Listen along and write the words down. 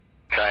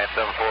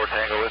74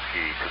 Tango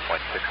Whiskey,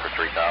 2.6 for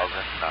 3,000,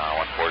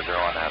 140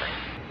 on heading.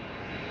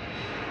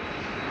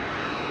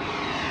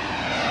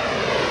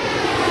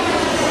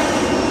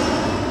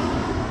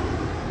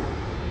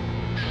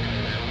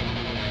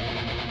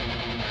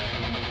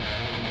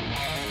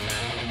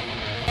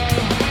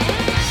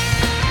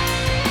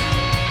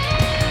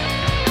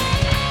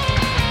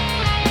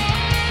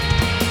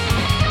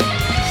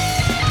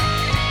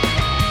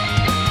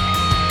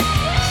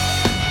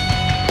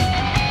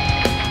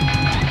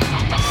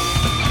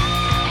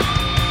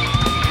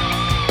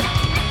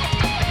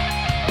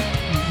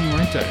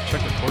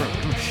 Check the quarter.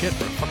 Oh shit,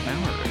 we're a fucking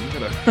hour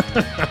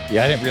already.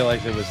 Yeah, I didn't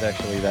realize it was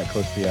actually that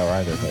close to the hour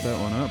either. Put that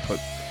one up. But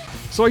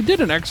so I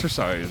did an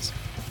exercise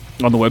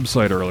on the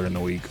website earlier in the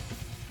week,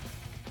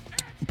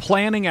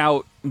 planning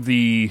out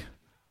the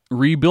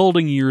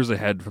rebuilding years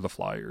ahead for the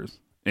Flyers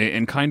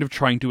and kind of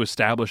trying to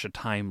establish a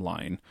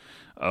timeline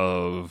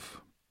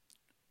of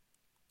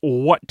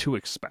what to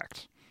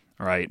expect,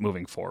 all right,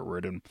 moving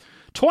forward. And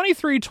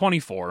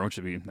 23-24, which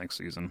would be next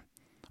season,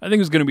 I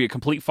think is going to be a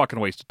complete fucking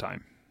waste of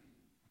time.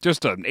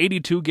 Just an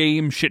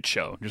 82-game shit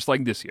show, just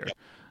like this year.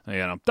 You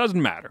know,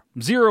 doesn't matter.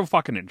 Zero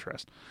fucking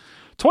interest.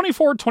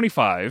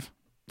 24-25,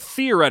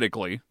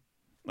 theoretically,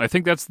 I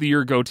think that's the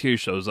year Gauthier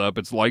shows up.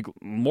 It's like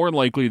more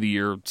likely the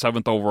year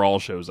 7th overall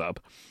shows up.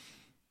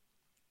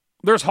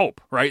 There's hope,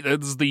 right?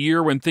 This is the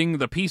year when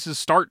the pieces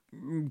start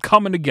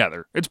coming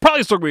together. It's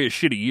probably still going to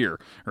be a shitty year,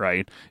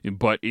 right?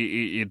 But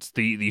it's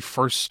the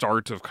first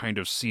start of kind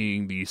of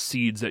seeing the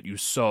seeds that you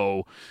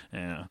sow,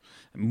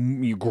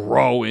 you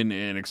grow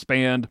and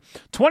expand.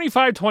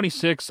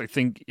 25-26, I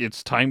think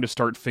it's time to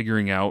start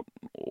figuring out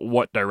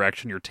what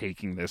direction you're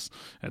taking this.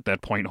 At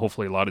that point,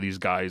 hopefully a lot of these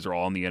guys are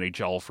all in the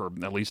NHL for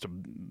at least a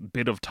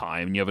bit of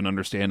time, and you have an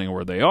understanding of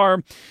where they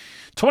are.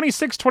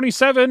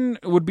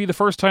 26-27 would be the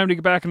first time to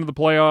get back into the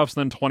playoffs,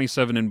 then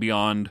 27 and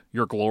beyond,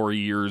 your glory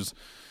years.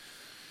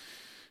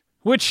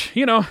 Which,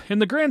 you know, in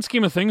the grand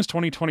scheme of things,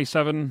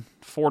 2027,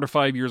 4 to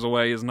 5 years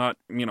away is not,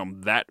 you know,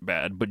 that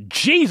bad. But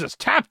Jesus,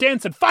 tap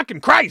dancing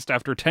fucking Christ!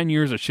 After 10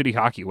 years of shitty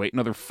hockey, wait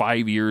another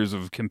 5 years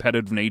of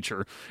competitive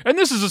nature. And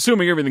this is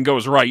assuming everything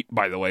goes right,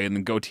 by the way, and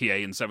then Gauthier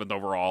in 7th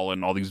overall,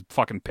 and all these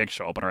fucking picks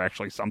show up and are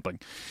actually something.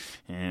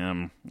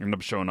 And end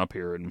up showing up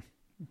here, and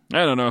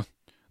I don't know.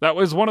 That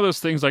was one of those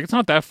things, like, it's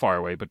not that far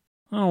away, but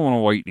I don't want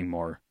to wait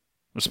anymore.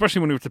 Especially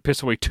when we have to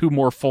piss away 2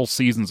 more full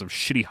seasons of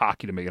shitty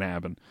hockey to make it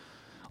happen.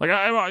 Like,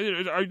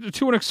 I,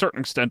 to a certain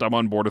extent, I'm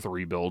on board with a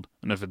rebuild,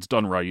 and if it's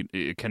done right,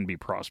 it can be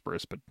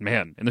prosperous. But,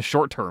 man, in the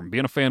short term,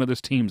 being a fan of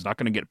this team is not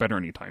going to get better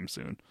anytime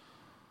soon.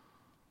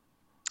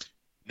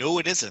 No,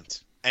 it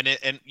isn't. And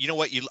you know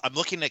what? I'm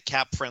looking at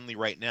Cap Friendly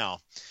right now.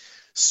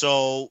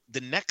 So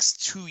the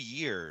next 2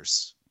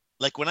 years,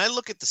 like when I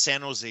look at the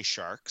San Jose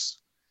Sharks,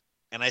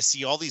 and I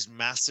see all these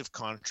massive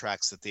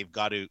contracts that they've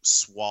got to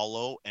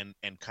swallow and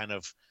kind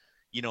of,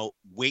 you know,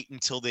 wait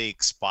until they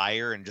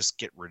expire and just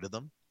get rid of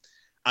them.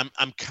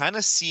 I'm kind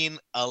of seeing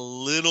a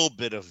little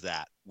bit of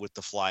that with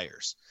the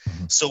Flyers.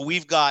 Mm-hmm. So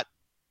we've got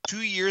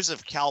 2 years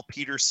of Cal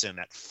Peterson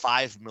at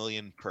 $5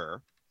 million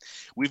per.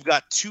 We've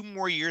got 2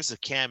 more years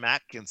of Cam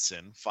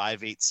Atkinson,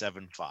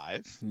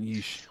 5.875.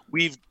 Yeesh.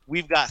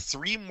 We've got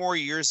 3 more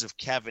years of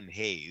Kevin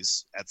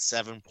Hayes at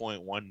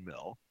 7.1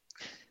 mil.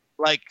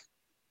 Like,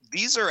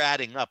 these are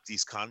adding up,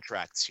 these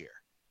contracts here.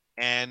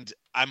 And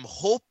I'm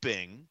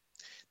hoping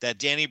that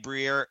Danny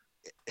Briere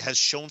has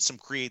shown some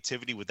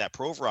creativity with that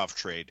Provorov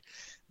trade,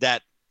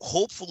 that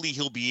hopefully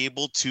he'll be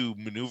able to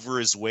maneuver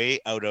his way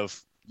out of,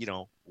 you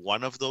know,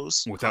 one of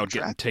those without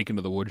getting taken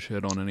to the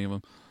woodshed on any of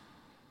them.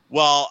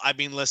 Well, I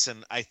mean,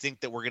 listen, I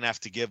think that we're going to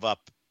have to give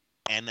up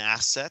an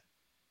asset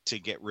to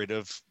get rid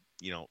of,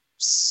 you know,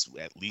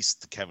 at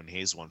least the Kevin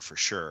Hayes one for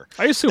sure.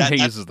 I assume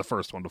Hayes is the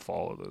first one to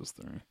follow those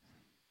three.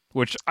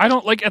 Which I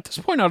don't like at this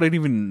point. I don't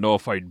even know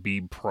if I'd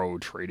be pro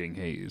trading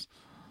Hayes.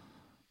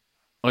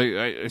 Like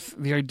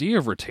the idea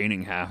of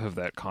retaining half of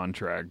that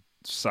contract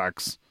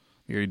sucks.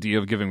 The idea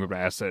of giving him an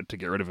asset to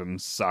get rid of him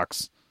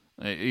sucks.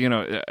 You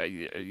know,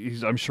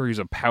 I'm sure he's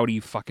a pouty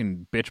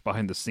fucking bitch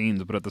behind the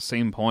scenes, but at the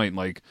same point,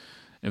 like,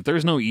 if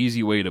there's no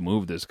easy way to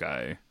move this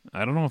guy,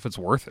 I don't know if it's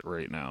worth it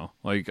right now.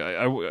 Like,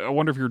 I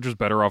wonder if you're just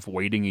better off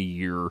waiting a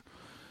year,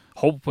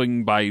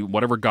 hoping by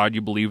whatever God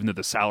you believe in that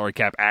the salary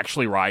cap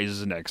actually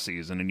rises next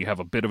season and you have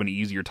a bit of an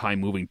easier time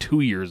moving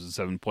 2 years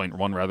at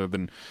 7.1 rather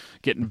than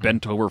getting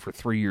bent over for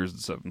 3 years at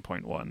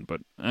 7.1.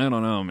 But I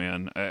don't know,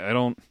 man.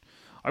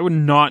 I would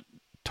not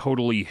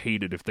totally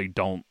hate it if they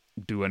don't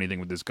do anything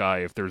with this guy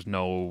if there's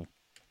no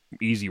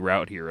easy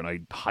route here, and I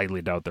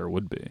highly doubt there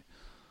would be.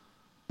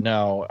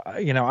 No,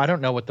 you know, I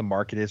don't know what the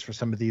market is for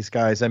some of these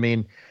guys. I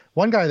mean,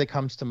 one guy that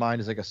comes to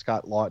mind is like a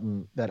Scott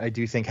Lawton that I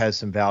do think has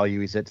some value.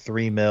 He's at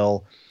 $3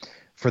 million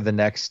for the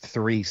next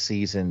 3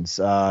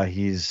 seasons.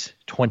 He's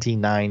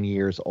 29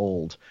 years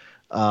old.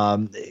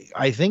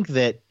 I think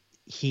that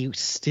he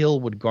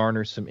still would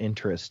garner some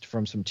interest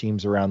from some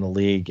teams around the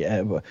league.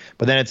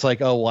 But then it's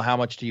like, oh, well, how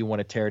much do you want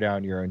to tear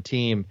down your own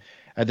team?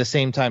 At the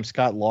same time,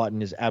 Scott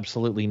Lawton is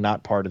absolutely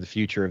not part of the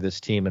future of this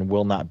team and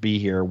will not be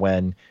here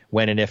when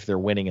and if they're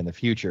winning in the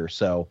future.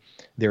 So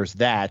there's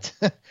that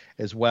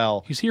as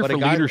well. He's here for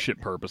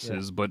leadership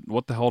purposes, but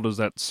what the hell does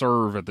that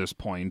serve at this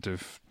point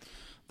if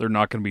they're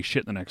not going to be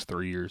shit in the next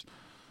 3 years?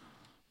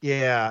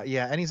 Yeah.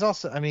 And he's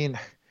also, I mean,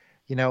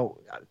 you know,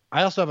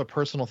 I also have a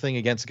personal thing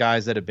against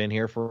guys that have been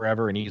here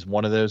forever, and he's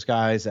one of those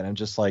guys, and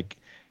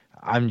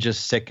I'm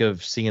just sick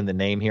of seeing the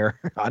name here,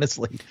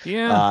 honestly.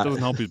 Yeah, it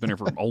doesn't help he's been here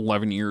for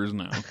 11 years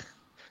now.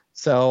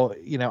 So,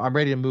 you know, I'm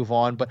ready to move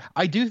on, but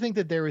I do think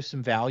that there is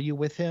some value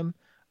with him.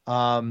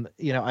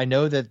 You know, I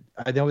know that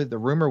the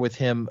rumor with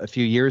him a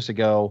few years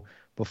ago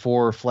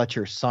before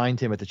Fletcher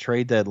signed him at the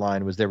trade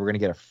deadline was they were going to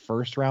get a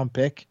first round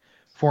pick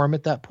for him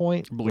at that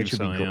point. I believe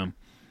so, yeah.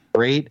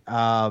 Great.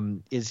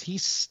 Is he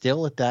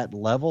still at that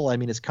level? I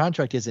mean, his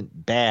contract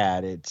isn't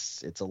bad.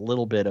 It's a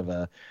little bit of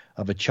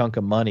a chunk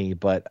of money,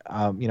 but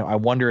you know, I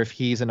wonder if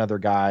he's another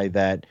guy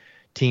that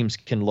teams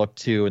can look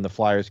to and the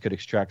Flyers could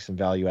extract some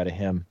value out of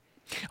him.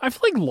 I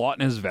feel like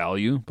Lawton has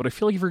value, but I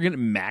feel like if you're going to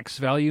max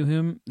value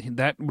him,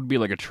 that would be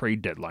like a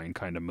trade deadline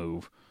kind of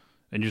move,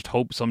 and just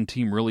hope some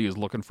team really is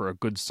looking for a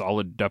good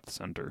solid depth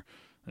center,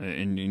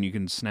 and you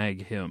can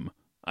snag him.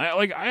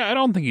 I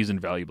don't think he's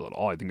invaluable at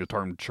all. I think the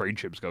term trade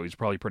chips go, he's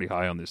probably pretty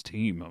high on this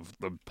team of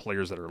the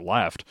players that are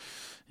left.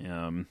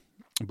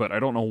 But I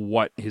don't know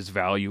what his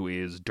value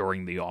is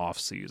during the off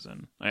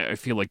season. I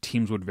feel like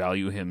teams would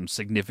value him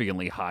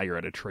significantly higher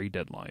at a trade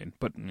deadline.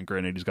 But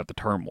granted, he's got the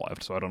term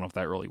left, so I don't know if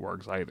that really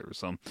works either.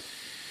 So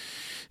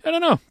I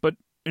don't know. But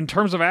in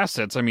terms of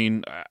assets, I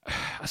mean,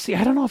 see,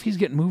 I don't know if he's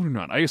getting moved or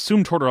not. I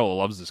assume Tortorella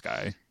loves this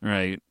guy,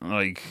 right?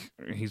 Like,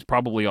 he's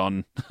probably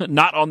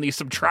not on the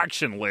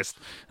subtraction list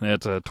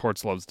that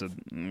Torts loves to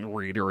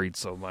reiterate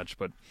so much.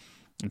 But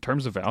in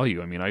terms of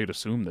value, I mean, I'd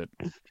assume that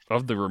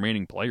of the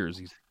remaining players,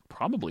 he's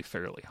probably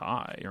fairly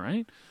high,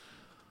 right?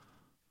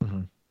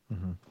 Mm-hmm.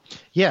 Mm-hmm.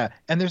 Yeah,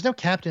 and there's no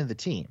captain of the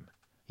team.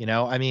 You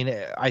know, I mean,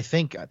 I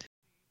think it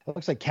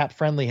looks like Cap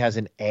Friendly has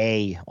an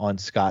A on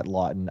Scott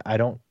Lawton. I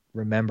don't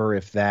remember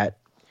if that...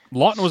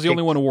 Lawton was the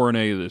only one who wore an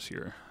A this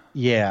year.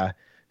 Yeah.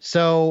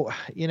 So,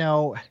 you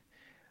know,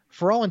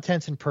 for all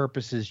intents and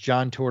purposes,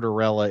 John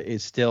Tortorella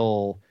is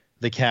still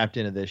the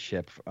captain of this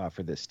ship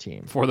for this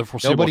team. For the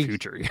foreseeable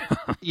future.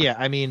 Yeah,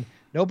 I mean,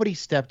 nobody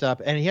stepped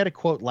up. And he had a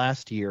quote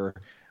last year,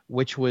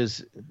 which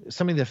was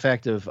something to the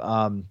effect of,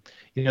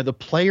 you know, the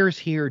players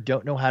here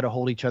don't know how to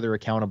hold each other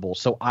accountable,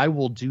 so I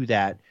will do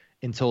that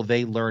until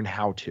they learn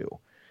how to.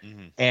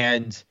 Mm-hmm.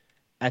 And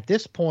at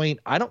this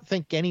point, I don't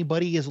think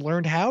anybody has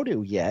learned how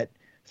to yet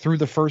through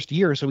the first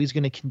year. So he's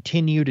going to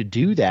continue to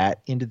do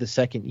that into the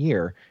second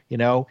year, you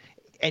know,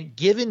 and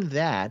given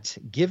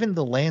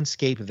the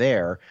landscape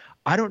there,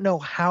 I don't know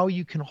how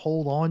you can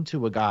hold on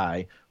to a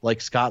guy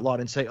like Scott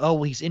Lawton and say, oh,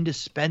 well, he's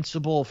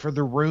indispensable for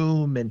the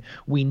room and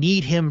we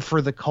need him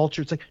for the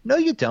culture. It's like, no,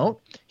 you don't.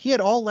 He had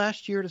all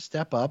last year to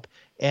step up.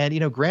 And, you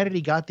know, granted,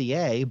 he got the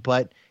A,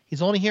 but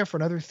he's only here for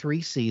another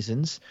 3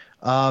 seasons.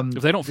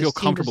 If they don't feel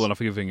comfortable enough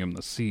giving him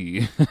the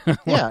C.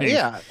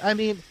 Yeah. I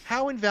mean,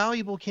 how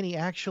invaluable can he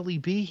actually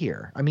be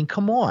here? I mean,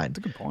 come on. That's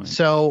a good point.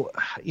 So,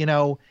 you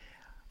know,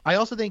 I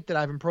also think that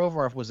Ivan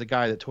Provorov was a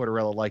guy that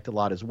Tortorella liked a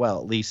lot as well,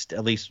 at least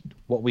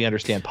what we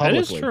understand publicly.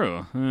 That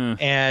is true.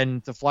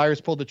 And the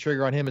Flyers pulled the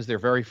trigger on him as their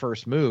very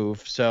first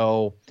move.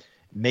 So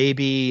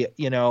maybe,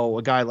 you know,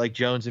 a guy like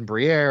Jones and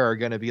Briere are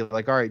going to be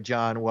like, all right,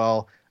 John,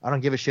 well, I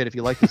don't give a shit if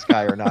you like this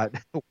guy or not.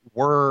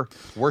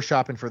 We're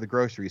shopping for the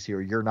groceries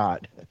here. You're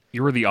not.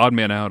 You were the odd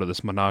man out of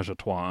this menage a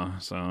trois,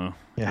 so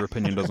your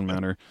opinion doesn't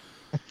matter.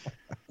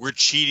 We're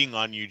cheating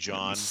on you,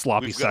 John.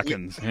 Sloppy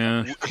seconds.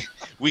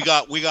 We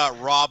got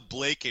Rob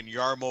Blake and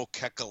Jarmo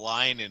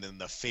Kekalainen in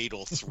the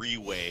fatal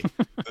 3-way,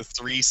 the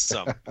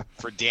threesome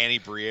for Danny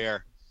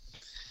Briere.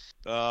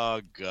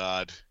 Oh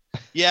God.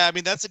 Yeah, I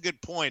mean that's a good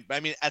point.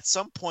 I mean, at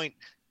some point,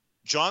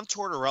 John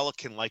Tortorella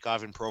can like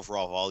Ivan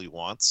Provorov all he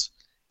wants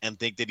and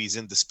think that he's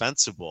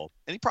indispensable,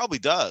 and he probably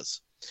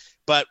does.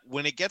 But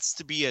when it gets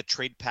to be a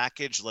trade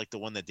package like the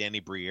one that Danny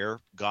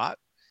Briere got,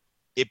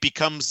 it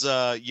becomes,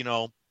 you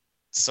know,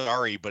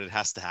 sorry, but it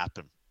has to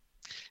happen.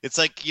 It's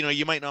like, you know,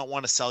 you might not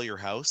want to sell your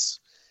house,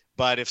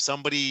 but if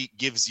somebody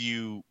gives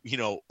you, you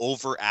know,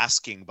 over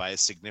asking by a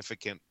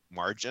significant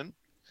margin,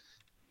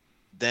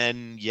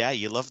 then yeah,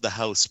 you love the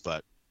house,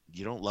 but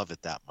you don't love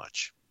it that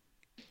much.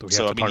 Do we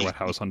have to talk about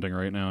house hunting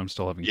right now? I'm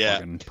still having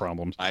fucking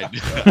problems. I know.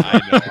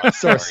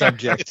 It's our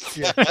subject.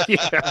 Yeah.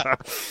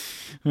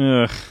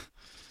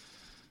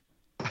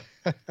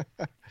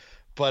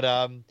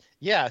 But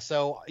yeah,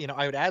 so you know,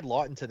 I would add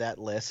Lawton to that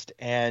list,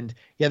 and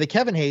yeah, the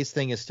Kevin Hayes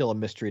thing is still a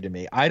mystery to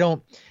me. I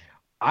don't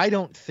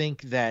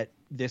think that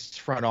this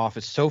front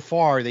office so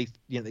far they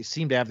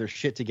seem to have their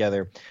shit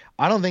together.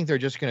 I don't think they're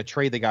just going to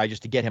trade the guy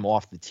just to get him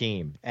off the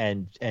team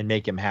and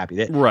make him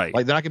happy. Right?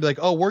 Like they're not going to be like,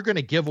 oh, we're going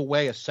to give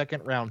away a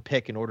second round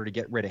pick in order to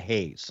get rid of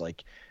Hayes.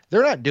 Like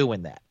they're not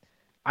doing that.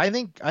 I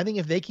think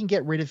if they can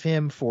get rid of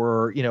him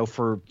for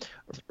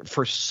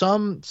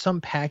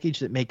some package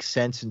that makes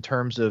sense in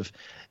terms of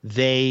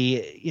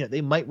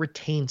they might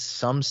retain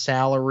some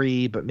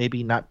salary, but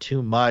maybe not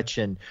too much,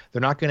 and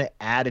they're not going to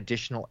add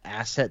additional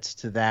assets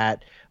to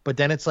that. But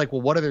then it's like,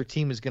 well, what other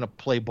team is going to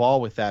play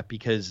ball with that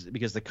because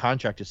the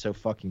contract is so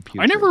fucking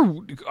putrid?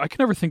 I can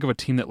never think of a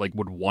team that like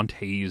would want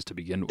Hayes to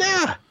begin with.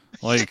 Yeah.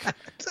 Like,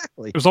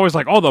 exactly. It was always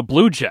like, oh, the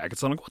Blue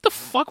Jackets. I'm like, what the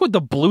fuck would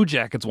the Blue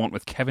Jackets want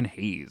with Kevin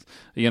Hayes?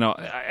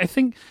 I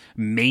think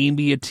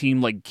maybe a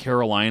team like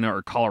Carolina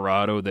or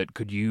Colorado that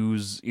could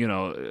use,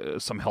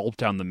 some help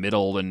down the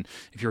middle. And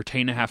if you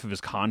retain half of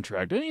his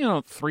contract,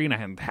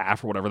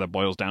 3.5 or whatever that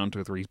boils down to,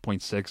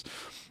 3.6,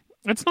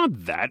 it's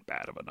not that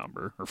bad of a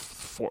number. Or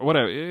 4,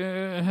 whatever.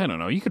 I don't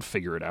know. You could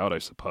figure it out, I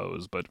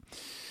suppose. But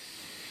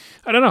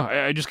I don't know.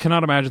 I just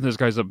cannot imagine this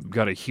guy's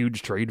got a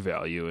huge trade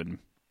value. And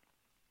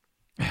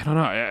I don't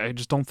know. I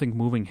just don't think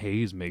moving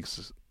Hayes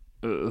makes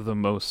the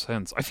most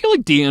sense. I feel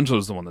like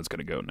D'Angelo's the one that's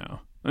going to go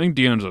now. I think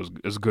D'Angelo's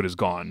as good as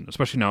gone,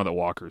 especially now that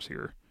Walker's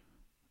here.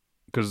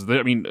 Because,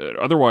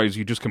 otherwise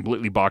you just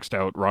completely boxed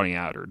out Ronnie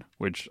Attard,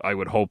 which I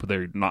would hope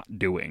they're not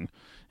doing.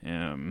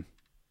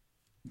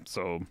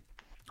 So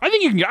I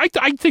think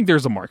I think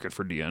there's a market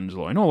for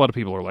D'Angelo. I know a lot of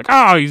people are like,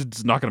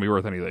 he's not going to be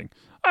worth anything.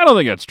 I don't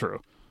think that's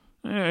true.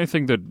 I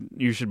think that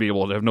you should be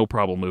able to have no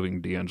problem moving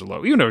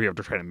D'Angelo, even though you have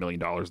to trade $1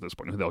 million at this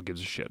point. Who the hell gives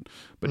a shit?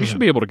 But you should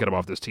be able to get him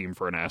off this team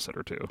for an asset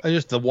or two.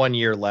 Just the 1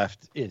 year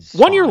left is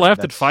 1 year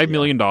left at $5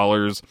 million.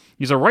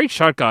 He's a right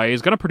shot guy.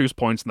 He's going to produce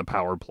points in the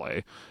power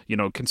play.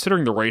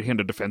 Considering the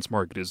right-handed defense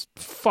market is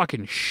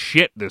fucking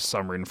shit this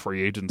summer in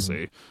free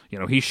agency,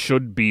 he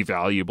should be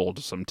valuable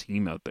to some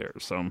team out there.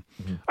 So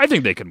I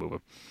think they can move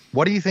him.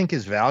 What do you think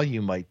his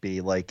value might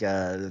be? Like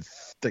a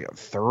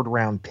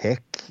third-round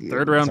pick?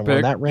 Third-round pick?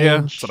 In that range?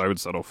 Yeah, that's what I would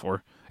settle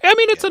for. I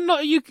mean,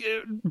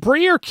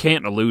 Breer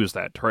can't lose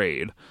that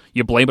trade.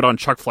 You blame it on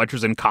Chuck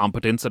Fletcher's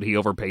incompetence that he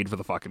overpaid for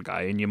the fucking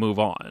guy, and you move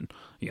on.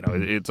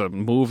 It's a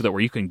move where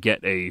you can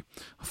get a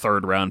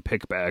third-round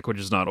pick back, which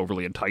is not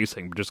overly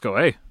enticing, but just go,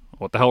 hey,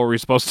 what the hell were we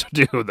supposed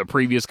to do? The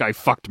previous guy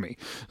fucked me.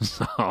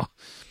 So, I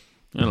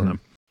don't know.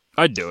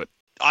 I'd do it.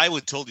 I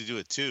would totally do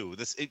it too.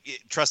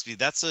 Trust me,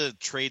 that's a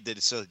trade that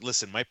is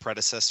listen, my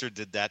predecessor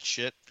did that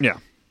shit. Yeah.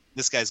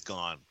 This guy's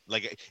gone.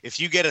 Like, if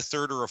you get a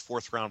third or a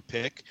fourth round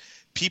pick,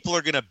 people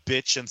are going to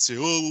bitch and say,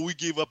 oh, we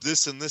gave up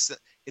this and this.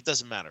 It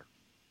doesn't matter.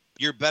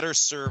 You're better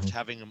served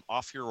having him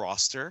off your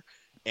roster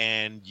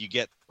and you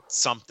get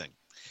something.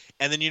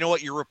 And then you know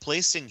what? You're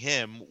replacing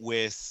him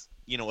with,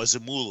 a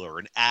Zamula or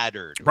an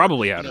Attard.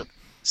 Probably Attard.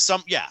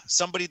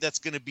 Somebody that's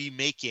going to be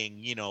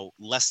making,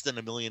 less than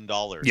 $1 million.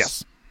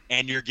 Yes.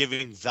 And you're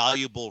giving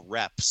valuable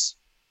reps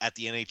at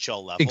the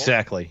NHL level.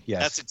 Exactly.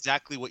 Yes. That's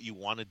exactly what you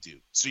want to do.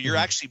 So you're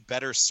actually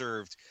better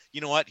served.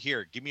 You know what?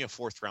 Here, give me a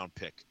fourth round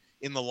pick.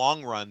 In the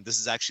long run, this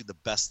is actually the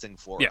best thing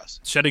for us.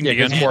 Shedding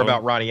it's more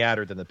about Ronnie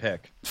Attard than the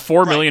pick.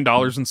 $4 million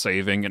in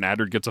saving, and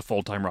Attard gets a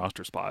full-time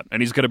roster spot.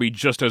 And he's going to be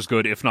just as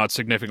good, if not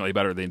significantly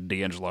better than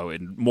D'Angelo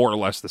in more or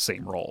less the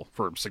same role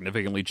for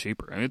significantly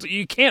cheaper. I mean,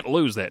 you can't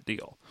lose that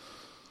deal.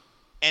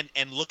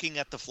 And looking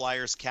at the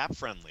Flyers cap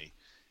friendly,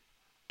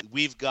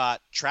 we've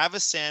got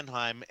Travis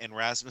Sanheim and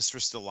Rasmus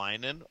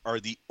Ristolainen are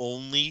the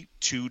only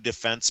two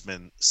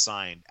defensemen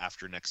signed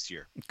after next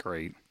year.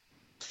 Great.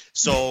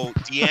 So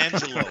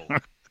D'Angelo,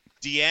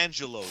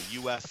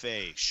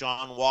 UFA.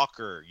 Sean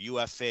Walker,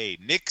 UFA.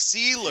 Nick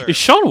Seeler. Is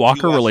Sean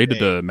Walker UFA. related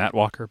to Matt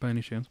Walker by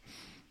any chance?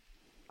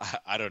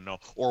 I don't know.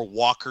 Or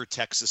Walker,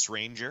 Texas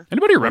Ranger.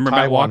 Anybody remember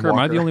Matt Walker? Walker? Am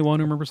I the only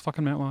one who remembers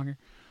fucking Matt Walker?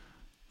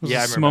 Was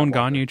Yeah, it I Simone remember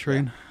Matt Gagne Walker.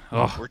 trade? Yeah.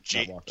 Oh. Or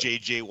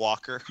JJ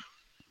Walker.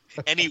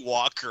 Any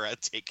Walker,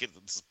 I'd take it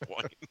at this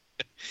point.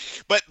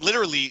 But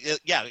literally,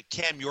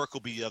 Cam York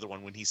will be the other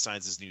one when he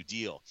signs his new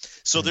deal.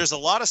 So there's a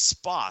lot of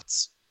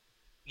spots,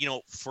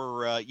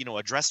 for, a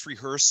dress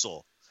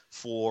rehearsal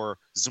for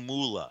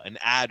Zamula and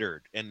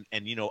Attard and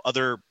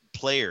other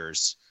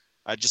players.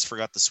 I just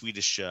forgot the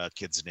Swedish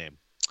kid's name.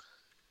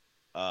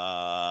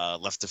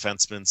 Left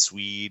defenseman,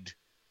 Swede.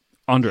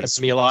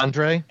 Emil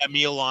Andre.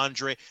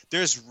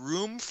 There's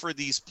room for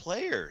these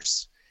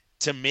players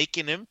to make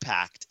an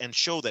impact and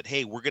show that,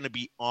 hey, we're going to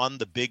be on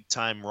the big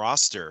time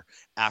roster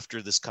after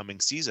this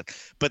coming season.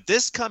 But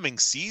this coming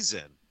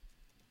season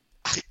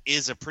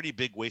is a pretty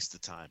big waste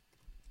of time.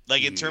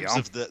 Like in terms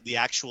of the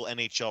actual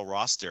NHL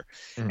roster.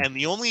 And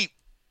the only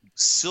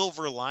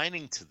silver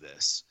lining to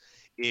this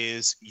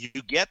is you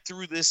get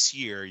through this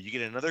year, you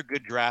get another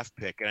good draft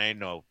pick. And I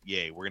know,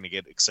 we're going to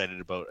get excited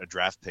about a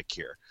draft pick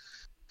here.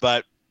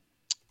 But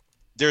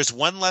there's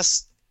one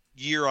less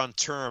year on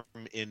term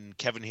in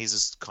Kevin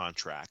Hayes'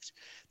 contract.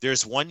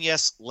 There's one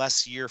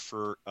less year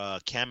for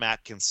Cam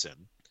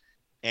Atkinson.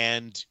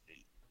 And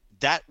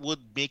that would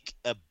make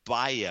a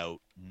buyout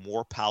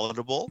more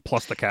palatable.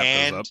 Plus the cap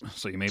goes up,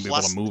 so you may be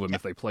able to move them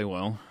if they play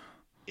well.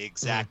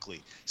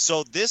 Exactly.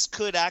 So this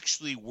could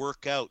actually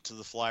work out to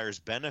the Flyers'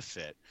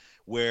 benefit,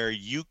 where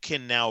you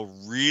can now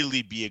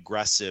really be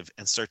aggressive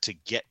and start to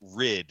get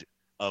rid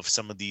of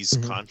some of these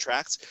Mhm.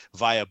 contracts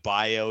via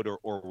buyout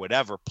or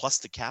whatever. Plus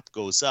the cap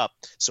goes up,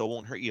 so it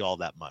won't hurt you all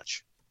that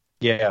much.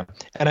 Yeah.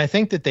 And I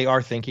think that they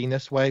are thinking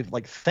this way.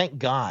 Like, thank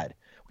God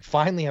we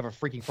finally have a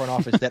freaking front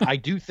office that I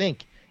do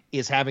think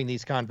is having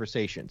these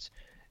conversations,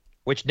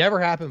 which never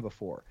happened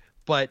before.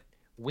 But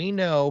we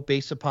know,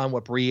 based upon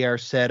what Briere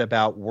said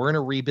about we're in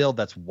a rebuild,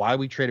 that's why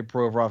we traded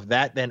Provorov,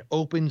 that then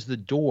opens the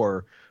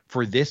door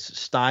for this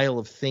style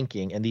of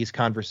thinking and these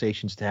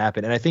conversations to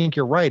happen. And I think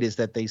you're right, is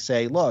that they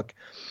say, look,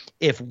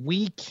 if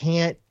we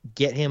can't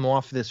get him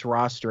off this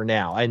roster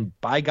now, and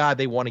by God,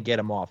 they want to get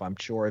him off, I'm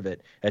sure of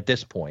it at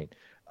this point,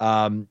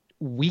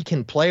 we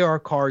can play our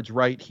cards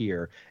right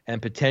here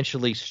and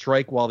potentially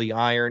strike while the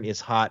iron is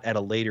hot at a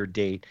later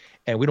date.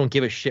 And we don't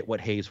give a shit what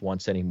Hayes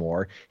wants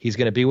anymore. He's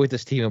going to be with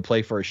this team and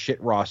play for a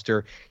shit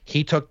roster.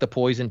 He took the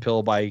poison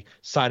pill by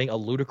signing a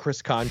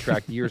ludicrous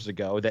contract years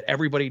ago that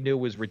everybody knew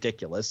was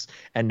ridiculous.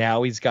 And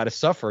now he's got to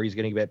suffer. He's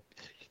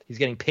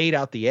getting paid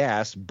out the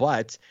ass,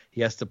 but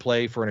he has to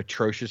play for an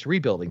atrocious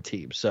rebuilding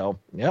team. So,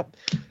 yep,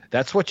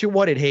 that's what you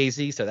wanted,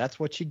 Hazy. So that's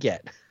what you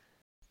get.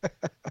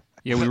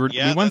 Yeah,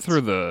 we went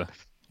through the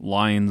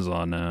lines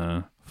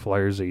on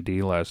Flyers AD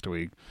last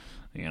week.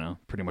 You know,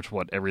 pretty much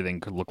what everything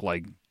could look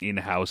like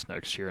in-house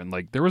next year. And,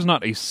 like, there was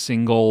not a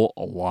single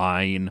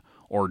line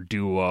or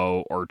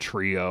duo or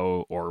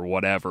trio or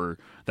whatever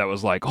that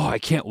was like, oh, I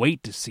can't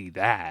wait to see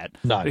that.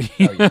 None.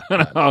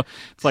 No.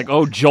 It's like,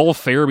 oh, Joel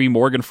Farabee,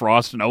 Morgan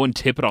Frost, and Owen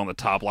Tippett on the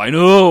top line.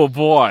 Oh,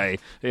 boy.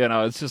 You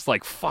know, it's just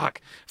like, fuck.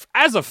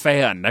 As a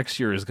fan, next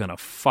year is going to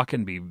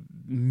fucking be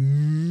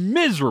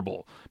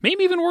miserable.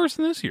 Maybe even worse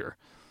than this year.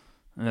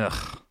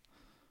 Ugh.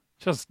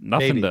 Just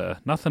nothing to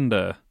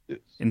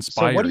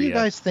inspire. So what do you yet.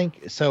 guys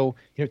think? So,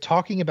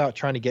 talking about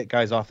trying to get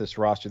guys off this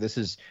roster, this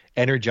is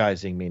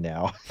energizing me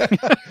now.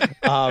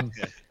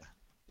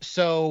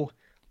 So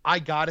I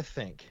got to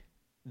think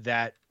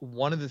that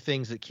one of the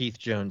things that Keith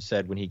Jones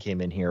said when he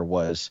came in here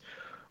was,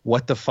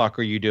 what the fuck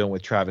are you doing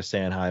with Travis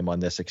Sanheim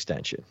on this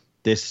extension?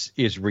 This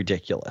is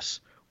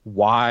ridiculous.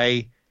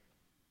 Why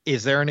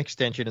is there an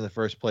extension in the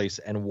first place?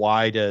 And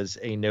why does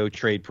a no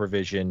trade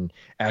provision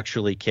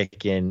actually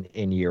kick in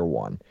year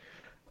one?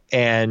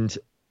 And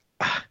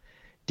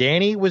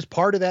Danny was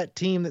part of that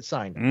team that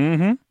signed him.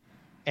 Mm-hmm.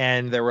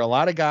 And there were a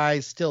lot of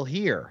guys still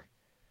here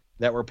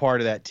that were part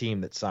of that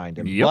team that signed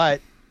him. Yep.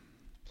 But,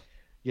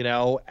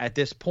 at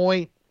this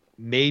point,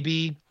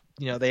 maybe,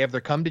 they have their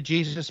come to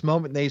Jesus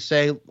moment and they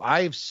say,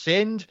 I've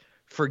sinned.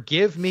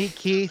 Forgive me,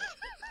 Keith.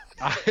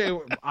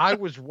 I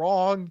was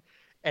wrong.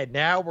 And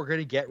now we're going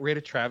to get rid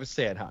of Travis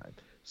Sanheim.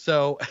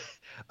 So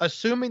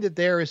assuming that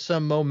there is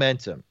some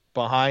momentum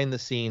behind the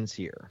scenes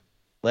here,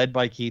 led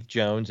by Keith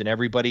Jones, and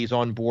everybody's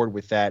on board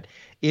with that,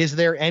 is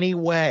there any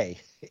way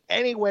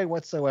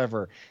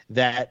whatsoever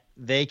that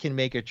they can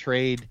make a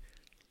trade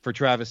for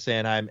Travis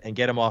Sanheim and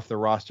get him off the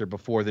roster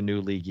before the new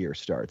league year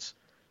starts?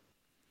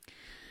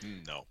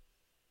 No.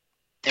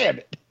 Damn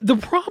it. The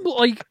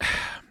problem,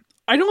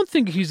 I don't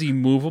think he's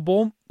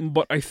immovable,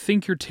 but I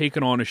think you're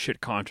taking on a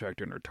shit contract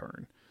in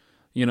return.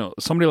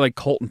 Somebody like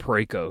Colton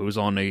Parayko, who's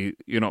on a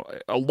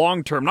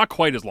long-term, not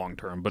quite as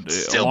long-term, but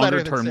still a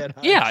longer-term.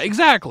 Yeah,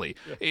 exactly.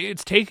 Yeah.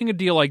 It's taking a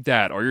deal like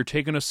that, or you're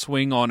taking a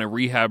swing on a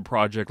rehab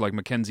project like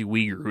Mackenzie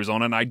Weegar, who's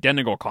on an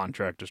identical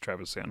contract as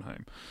Travis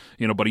Sanheim.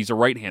 But he's a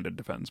right-handed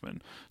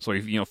defenseman, so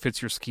he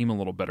fits your scheme a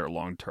little better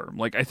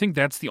long-term. I think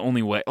that's the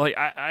only way.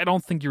 I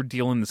don't think you're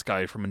dealing this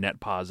guy from a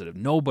net positive.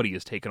 Nobody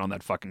is taking on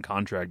that fucking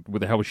contract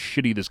with how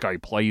shitty this guy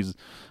plays,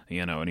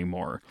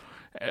 anymore.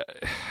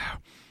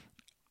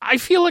 I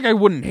feel like I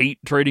wouldn't hate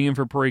trading him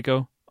for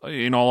Parayko,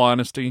 in all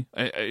honesty.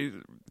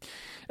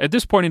 At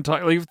this point in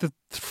time, if the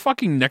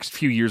fucking next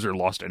few years are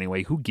lost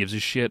anyway, who gives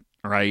a shit,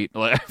 right?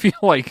 I feel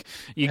like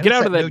you get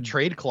out of that no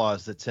trade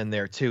clause that's in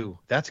there too.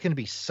 That's going to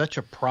be such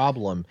a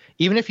problem.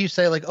 Even if you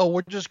say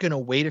we're just going to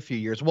wait a few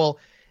years. Well,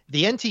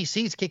 the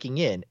NTC is kicking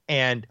in,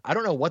 and I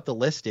don't know what the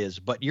list is,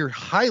 but you're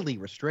highly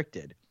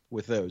restricted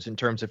with those in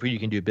terms of who you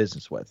can do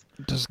business with.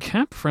 Does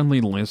Cap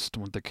Friendly list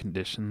what the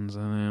conditions?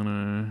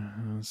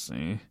 Let's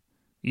see.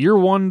 Year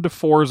 1 to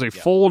 4 is a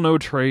full no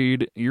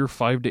trade. Year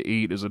 5 to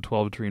 8 is a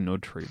 12-team no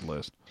trade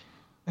list.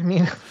 I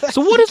mean,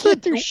 so what is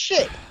that? Do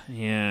shit.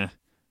 Yeah.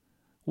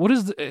 What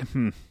is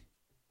the?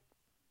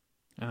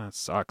 It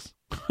sucks.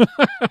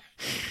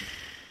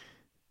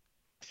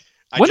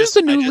 When is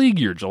the new league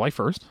year? July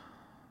 1st?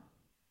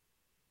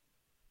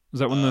 Is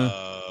that when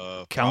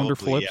the calendar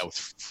flips? Yeah, with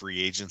free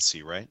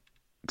agency, right?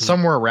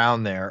 Somewhere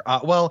around there.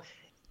 Well,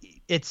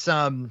 it's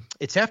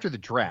after the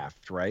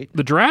draft, right?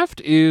 The draft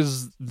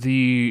is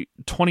the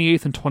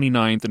 28th and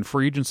 29th, and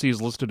free agency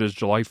is listed as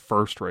July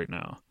 1st right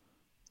now.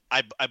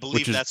 I believe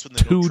which is that's when the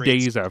 2 no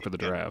days after the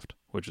draft,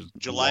 which is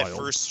July wild.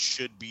 1st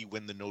should be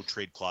when the no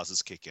trade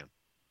clauses kick in.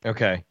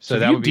 Okay, so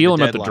that if you would deal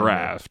be him at the deadline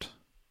draft,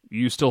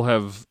 you still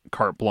have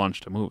carte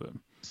blanche to move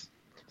him.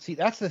 See,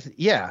 that's the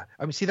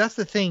that's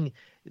the thing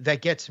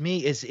that gets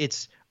me is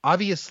it's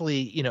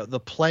obviously the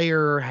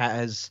player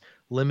has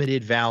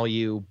limited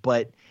value,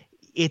 but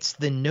it's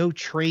the no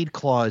trade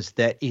clause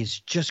that is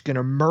just going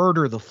to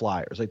murder the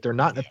Flyers. Like, they're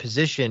not in a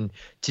position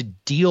to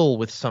deal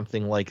with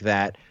something like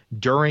that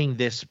during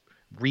this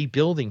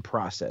rebuilding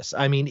process.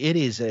 I mean, it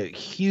is a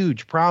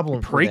huge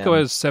problem for them. Parayko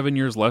has 7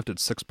 years left at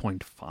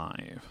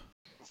 6.5.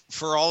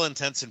 For all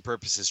intents and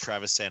purposes,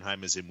 Travis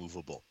Sanheim is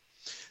immovable.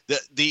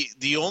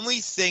 The only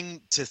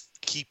thing to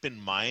keep in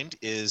mind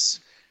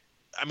is,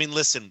 I mean,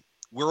 listen,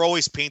 we're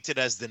always painted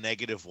as the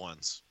negative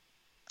ones.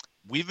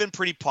 We've been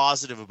pretty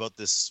positive about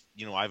this,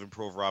 Ivan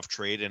Provorov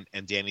trade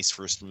and Danny's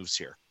first moves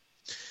here.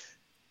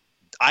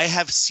 I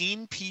have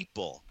seen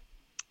people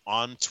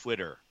on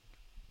Twitter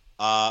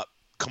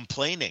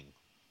complaining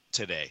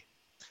today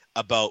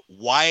about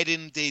why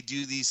didn't they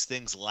do these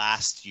things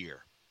last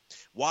year?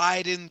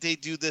 Why didn't they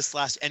do this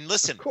last? And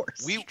listen,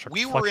 we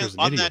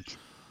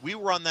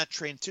were on that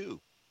train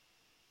too.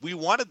 We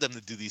wanted them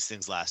to do these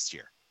things last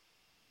year.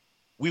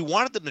 We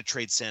wanted them to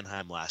trade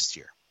Sanheim last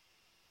year.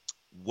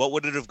 What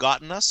would it have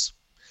gotten us?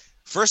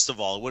 First of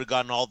all, it would have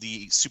gotten all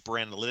the super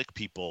analytic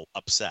people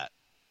upset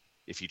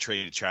if you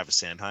traded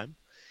Travis Sanheim,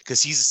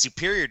 because he's a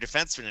superior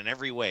defenseman in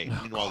every way.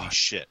 Meanwhile, he's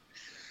shit.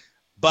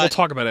 But we'll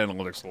talk about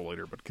analytics a little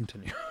later, but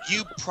continue.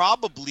 You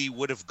probably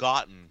would have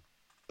gotten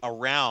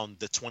around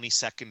the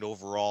 22nd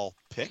overall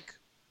pick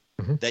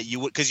that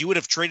you would, because you would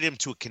have traded him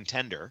to a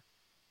contender,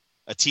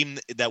 a team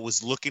that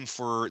was looking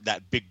for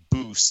that big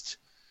boost,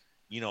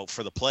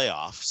 for the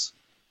playoffs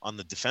on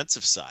the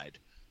defensive side.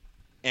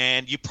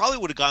 And you probably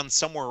would have gotten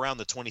somewhere around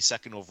the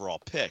 22nd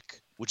overall pick,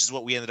 which is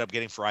what we ended up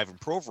getting for Ivan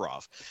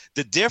Provorov.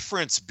 The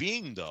difference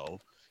being, though,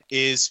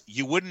 is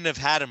you wouldn't have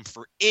had him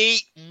for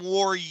 8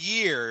 more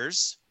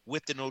years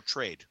with the no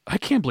trade. I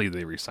can't believe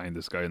they re-signed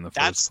this guy in the first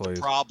place. That's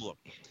the problem.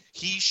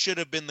 He should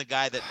have been the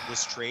guy that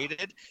was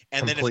traded.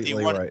 And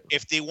Completely then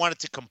if they wanted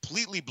to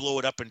completely blow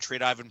it up and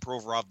trade Ivan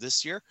Provorov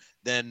this year,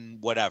 then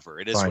whatever.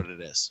 It is what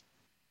it is.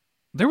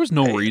 There was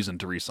no reason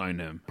to re-sign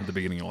him at the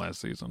beginning of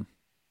last season.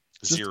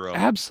 Just zero.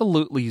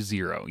 Absolutely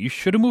zero. You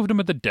should have moved him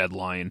at the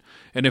deadline.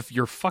 And if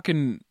you're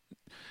fucking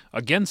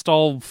against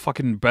all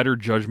fucking better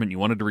judgment, you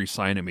wanted to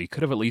re-sign him, you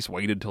could have at least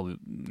waited till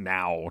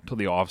now, till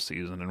the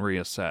offseason, and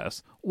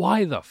reassess.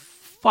 Why the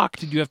fuck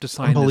did you have to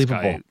sign this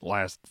guy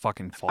last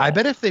fucking fall? I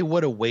bet if they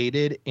would have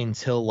waited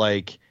until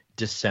like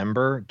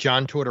December,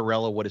 John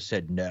Tortorella would have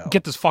said no.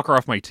 Get this fucker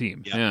off my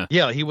team.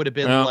 Yeah, he would have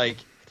been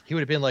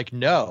like,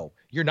 no,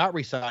 you're not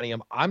re-signing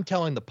him. I'm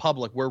telling the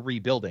public we're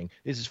rebuilding.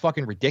 This is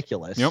fucking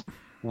ridiculous. Yep.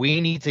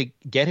 We need to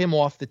get him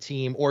off the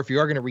team, or if you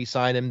are going to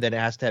re-sign him, then it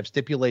has to have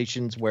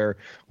stipulations where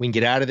we can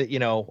get out of it.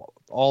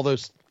 All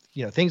those,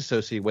 things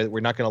associated with it.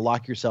 We're not going to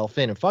lock yourself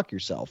in and fuck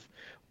yourself.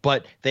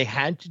 But they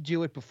had to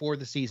do it before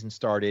the season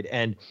started.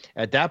 And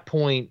at that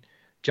point,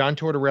 John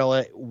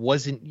Tortorella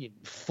wasn't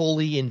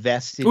fully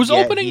invested. It was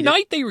opening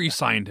night they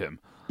re-signed him.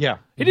 Yeah.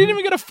 He didn't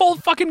even get a full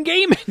fucking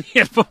game in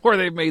yet before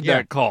they made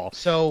that call.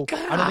 So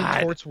God. I don't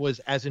think Torts was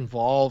as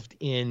involved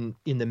in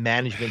the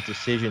management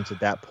decisions at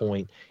that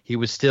point. He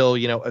was still,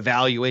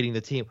 evaluating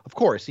the team. Of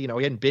course, he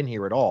hadn't been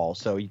here at all.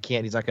 So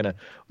he's not going to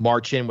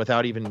march in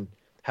without even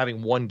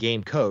having one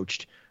game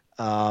coached.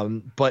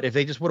 But if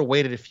they just would have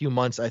waited a few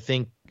months, I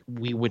think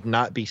we would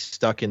not be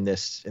stuck in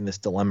this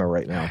dilemma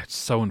right now. It's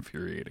so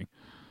infuriating.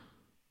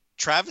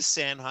 Travis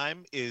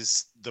Sanheim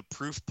is the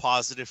proof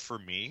positive for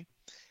me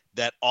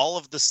that all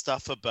of the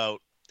stuff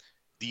about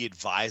the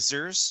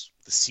advisors,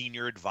 the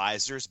senior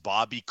advisors,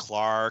 Bobby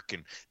Clark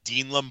and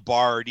Dean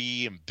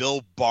Lombardi and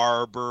Bill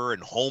Barber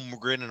and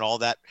Holmgren and all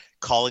that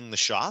calling the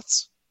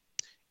shots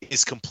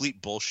is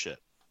complete bullshit.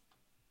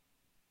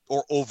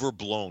 Or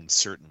overblown,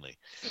 certainly.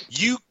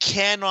 You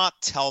cannot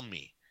tell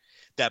me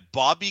that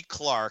Bobby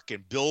Clark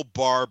and Bill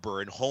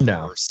Barber and Homer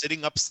are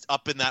sitting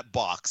up in that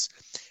box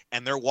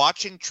and they're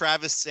watching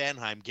Travis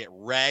Sanheim get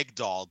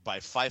ragdolled by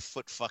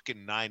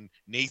 5'9"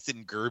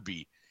 Nathan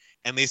Gerbe.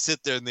 And they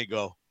sit there and they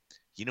go,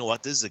 you know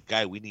what? This is a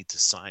guy we need to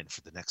sign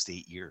for the next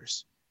 8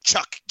 years.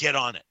 Chuck, get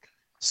on it.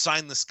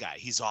 Sign this guy.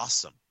 He's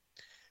awesome.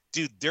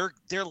 Dude,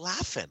 they're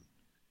laughing.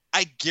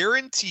 I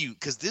guarantee you,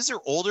 because these are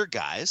older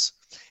guys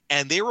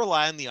and they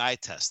rely on the eye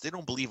test. They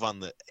don't believe on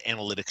the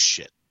analytics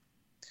shit.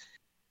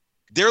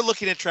 They're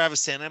looking at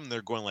Travis Sanheim and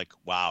they're going like,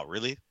 wow,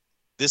 really?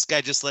 This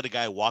guy just let a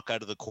guy walk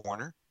out of the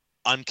corner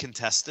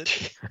uncontested.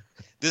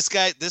 This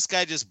guy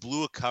just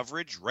blew a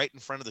coverage right in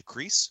front of the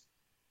crease.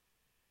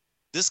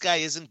 This guy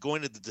isn't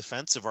going to the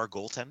defense of our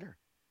goaltender.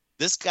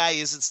 This guy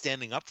isn't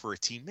standing up for a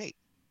teammate.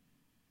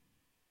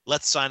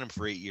 Let's sign him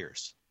for 8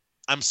 years.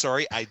 I'm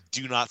sorry, I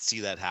do not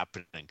see that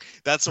happening.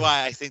 That's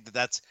why I think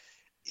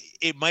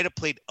it might have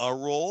played a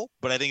role,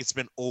 but I think it's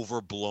been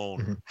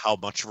overblown how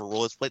much of a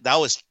role it's played. That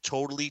was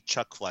totally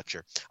Chuck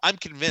Fletcher. I'm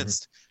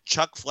convinced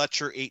Chuck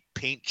Fletcher ate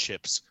paint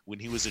chips when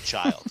he was a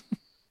child.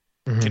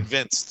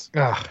 Convinced.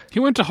 He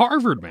went to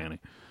Harvard, Manny.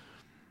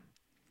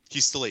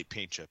 He still ate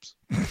paint chips.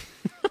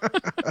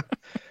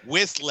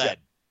 With lead.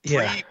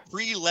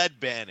 Pre-lead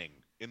banning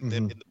in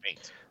the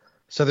paint.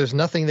 So there's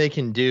nothing they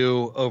can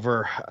do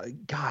over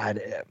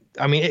God.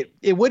 I mean,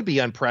 it would be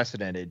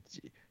unprecedented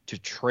to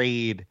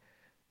trade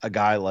a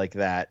guy like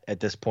that at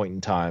this point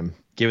in time.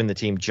 given the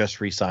team just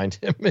re-signed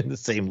him in the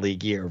same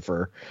league year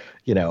for,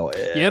 Yeah,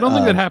 I don't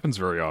think that happens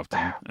very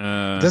often.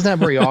 Doesn't happen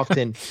very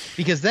often,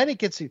 because then it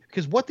gets,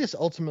 because what this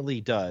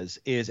ultimately does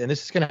is, and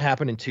this is going to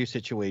happen in two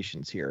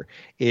situations here,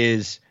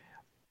 is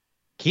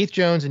Keith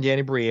Jones and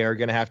Danny Briere are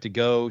going to have to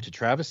go to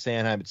Travis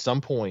Sanheim at some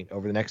point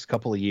over the next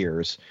couple of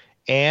years,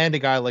 and a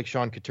guy like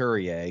Sean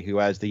Couturier, who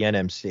has the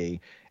NMC,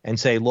 and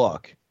say,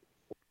 look,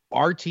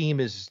 our team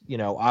is,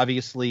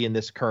 obviously in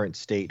this current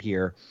state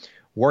here.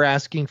 We're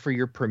asking for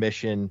your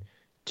permission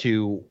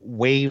to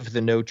waive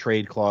the no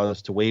trade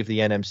clause, to waive the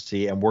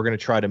NMC, and we're going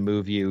to try to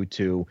move you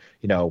to,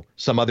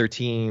 some other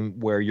team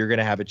where you're going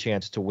to have a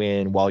chance to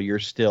win while you're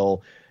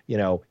still,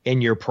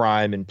 in your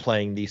prime and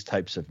playing these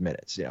types of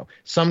minutes.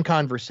 Some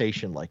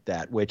conversation like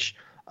that, which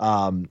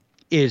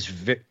is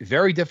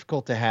very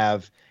difficult to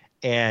have.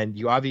 And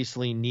you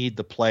obviously need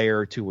the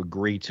player to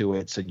agree to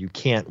it, so you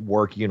can't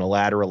work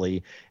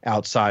unilaterally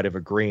outside of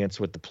agreements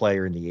with the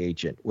player and the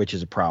agent, which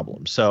is a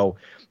problem. So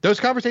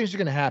those conversations are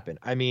going to happen.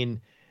 I mean,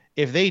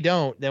 if they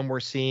don't, then we're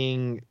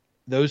seeing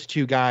those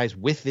two guys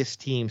with this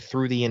team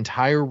through the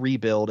entire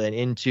rebuild and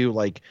into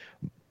like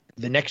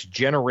the next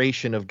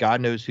generation of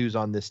God knows who's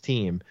on this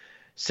team,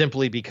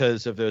 simply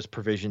because of those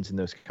provisions in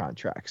those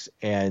contracts.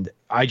 And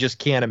I just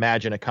can't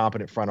imagine a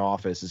competent front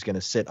office is going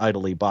to sit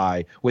idly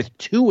by with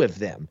two of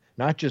them,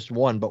 not just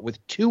one, but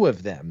with two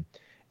of them,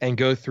 and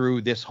go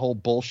through this whole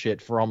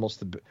bullshit for almost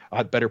the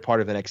better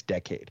part of the next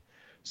decade.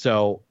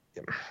 So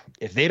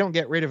if they don't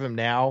get rid of him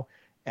now,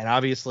 and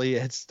obviously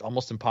it's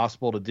almost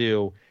impossible to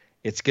do,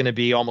 it's going to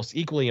be almost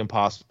equally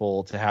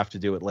impossible to have to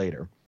do it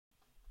later.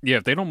 Yeah,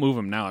 if they don't move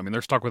him now, I mean,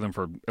 they're stuck with him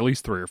for at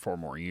least 3 or 4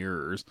 more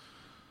years.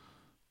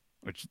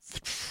 Which,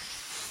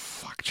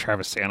 fuck,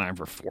 Travis Sanheim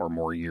for 4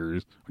 more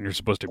years when you're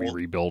supposed to be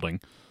rebuilding.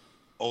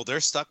 Oh, they're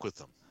stuck with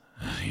him.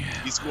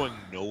 Yeah. He's going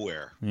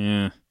nowhere.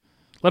 Yeah.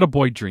 Let a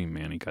boy dream,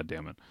 Manny,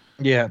 goddammit.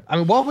 Yeah. I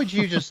mean, what would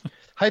you just,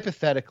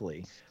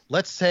 hypothetically,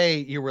 let's say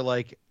you were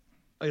like,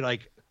 I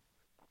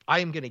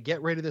am going to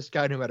get rid of this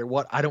guy no matter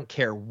what. I don't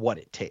care what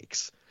it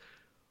takes.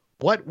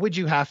 What would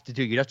you have to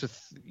do? You'd have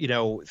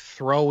to,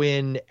 throw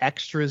in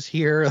extras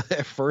here,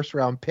 first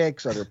round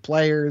picks, other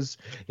players,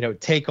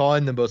 take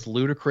on the most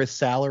ludicrous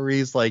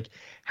salaries. Like,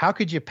 how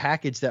could you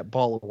package that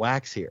ball of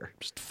wax here?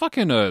 Just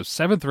fucking a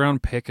 7th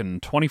round pick in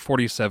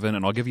 2047,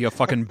 and I'll give you a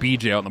fucking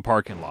BJ out in the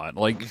parking lot.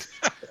 Like,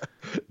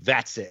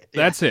 that's it.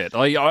 That's it.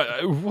 Like,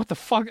 what the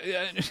fuck?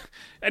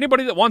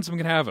 Anybody that wants him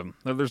can have him.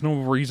 There's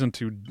no reason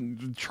to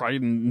try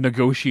and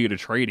negotiate a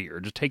trade here.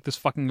 Just take this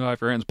fucking guy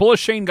off your hands. Pull a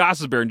Shane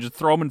Gossesbear and just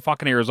throw him in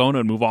fucking Arizona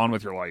and move on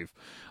with your life.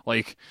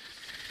 Like,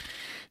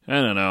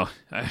 I don't know.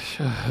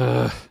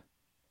 God,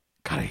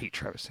 I hate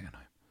Travis Sanheim.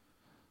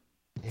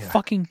 Yeah.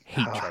 Fucking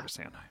hate Travis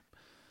Sanheim.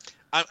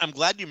 I'm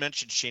glad you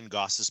mentioned Shane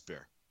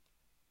Gossesbear,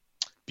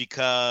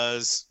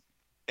 because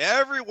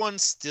everyone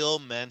still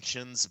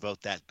mentions about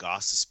that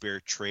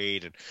Gossesbear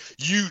trade, and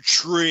you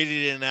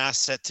traded an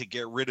asset to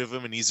get rid of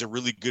him, and he's a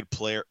really good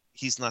player.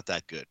 He's not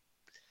that good.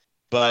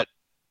 But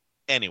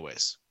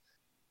anyways,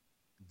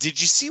 did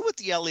you see what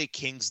the LA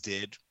Kings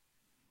did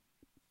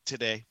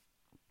today?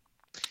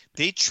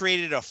 They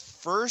traded a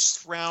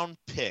first-round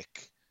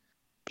pick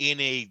in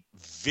a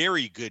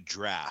very good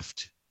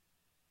draft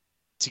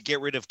to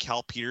get rid of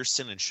Cal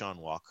Peterson and Sean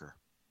Walker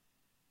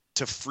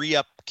to free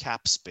up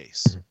cap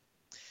space.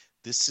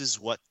 This is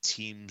what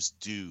teams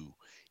do.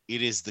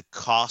 It is the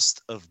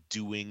cost of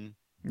doing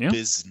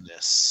business.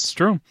 It's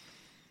true.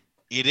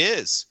 It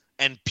is.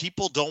 And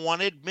people don't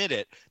want to admit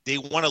it. They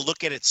want to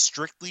look at it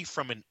strictly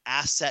from an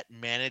asset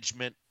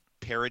management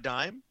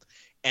paradigm.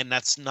 And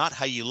that's not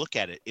how you look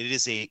at it. It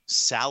is a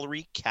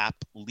salary cap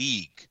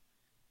league.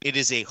 It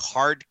is a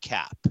hard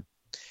cap.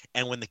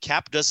 And when the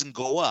cap doesn't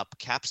go up,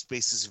 cap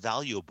space is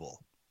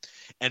valuable.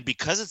 And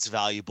because it's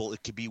valuable,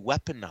 it can be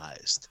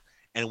weaponized.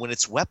 And when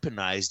it's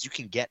weaponized, you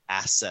can get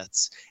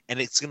assets, and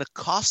it's going to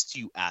cost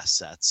you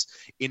assets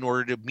in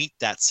order to meet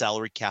that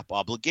salary cap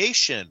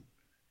obligation.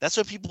 That's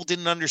what people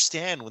didn't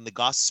understand when the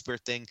Gossesbear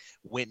thing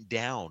went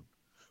down.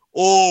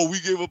 Oh, we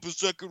gave up a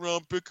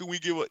second-round pick, and we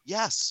gave up.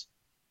 Yes,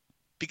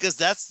 because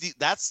that's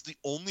the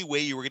only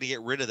way you were going to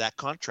get rid of that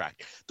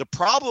contract. The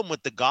problem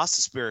with the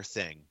Gossesbear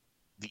thing,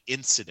 the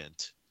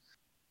incident,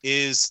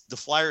 is the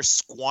Flyers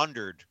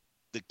squandered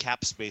the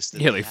cap space.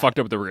 They fucked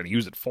up what they were going to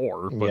use it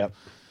for. But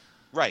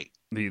right.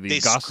 The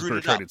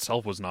Gossesbear trade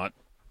itself was not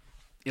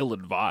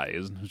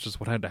ill-advised. It's just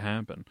what had to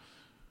happen.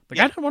 The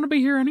guy didn't want to be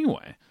here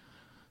anyway.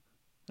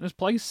 And his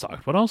play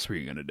sucked. What else were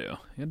you going to do?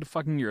 You had to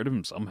fucking get rid of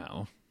him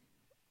somehow.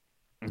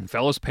 And if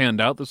Ellis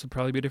panned out, this would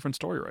probably be a different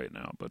story right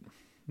now. But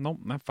nope,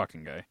 that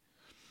fucking guy.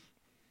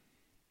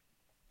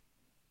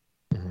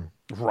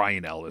 Mm-hmm.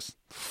 Ryan Ellis.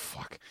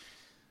 Fuck.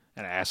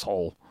 An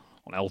asshole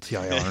on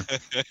LTIR.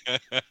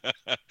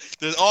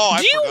 Do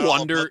you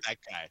wonder? That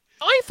guy.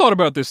 I thought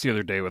about this the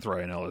other day with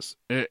Ryan Ellis,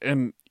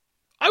 and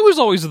I was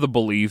always of the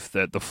belief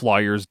that the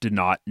Flyers did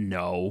not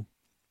know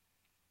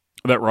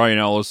that Ryan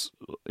Ellis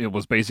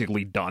was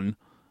basically done.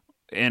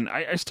 And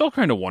I still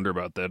kind of wonder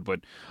about that,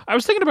 but I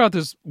was thinking about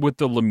this with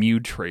the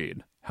Lemieux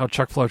trade how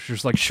Chuck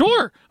Fletcher's like,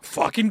 sure,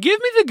 fucking give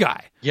me the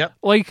guy. Yep.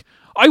 Like,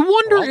 I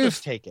wonder I'll if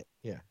just take it.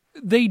 Yeah.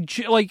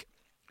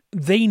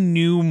 they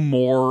knew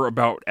more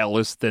about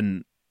Ellis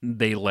than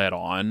they let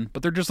on,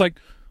 but they're just like,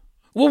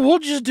 well, we'll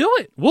just do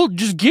it. We'll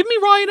just give me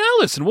Ryan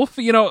Ellis, and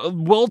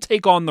we'll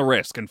take on the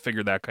risk and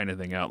figure that kind of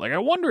thing out. Like, I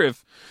wonder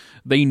if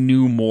they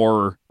knew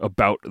more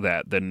about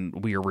that than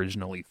we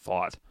originally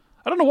thought.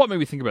 I don't know what made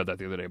me think about that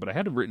the other day, but I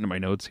had it written in my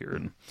notes here.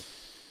 And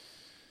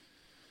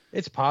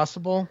it's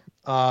possible.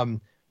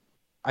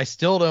 I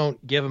still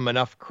don't give them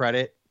enough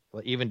credit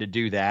even to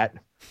do that,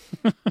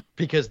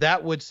 because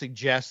that would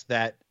suggest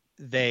that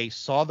they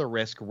saw the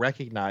risk,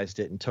 recognized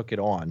it, and took it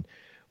on,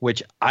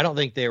 which I don't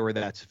think they were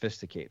that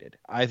sophisticated.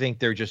 I think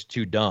they're just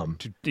too dumb.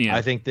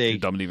 I think too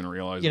dumb to even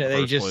realize.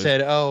 They just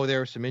said, "Oh,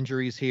 there are some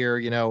injuries here.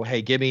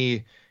 Hey, give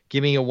me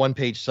a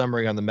one-page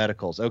summary on the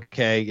medicals.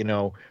 Okay,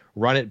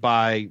 run it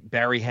by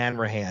Barry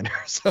Hanrahan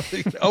or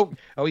something. oh,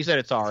 he said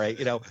it's all right.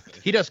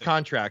 He does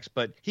contracts,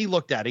 but he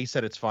looked at it. He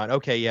said it's fine.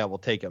 Okay, yeah, we'll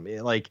take him.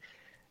 Like,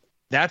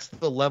 that's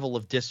the level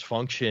of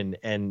dysfunction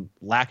and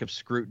lack of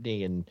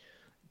scrutiny and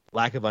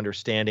lack of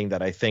understanding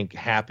that I think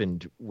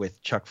happened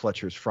with Chuck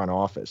Fletcher's front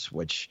office,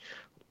 which,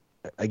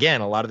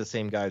 again, a lot of the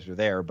same guys were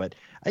there. But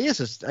I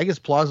guess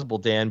plausible,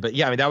 Dan. But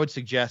yeah, I mean, that would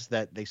suggest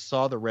that they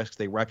saw the risk,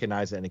 they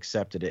recognized it, and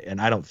accepted it. And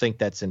I don't think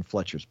that's in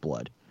Fletcher's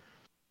blood.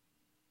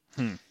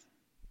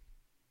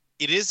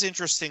 It is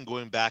interesting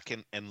going back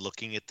and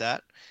looking at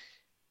that.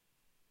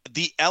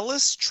 The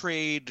Ellis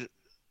trade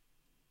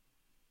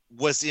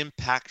was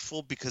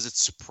impactful because it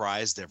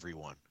surprised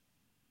everyone.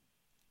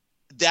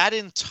 That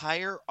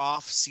entire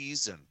off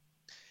season,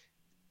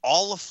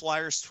 all of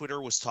Flyers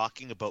Twitter was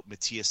talking about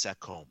Matthias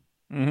Ekholm.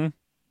 Mm-hmm.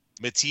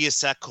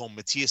 Matthias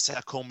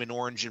Ekholm in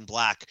orange and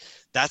black.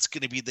 That's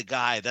going to be the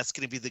guy. That's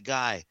going to be the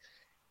guy.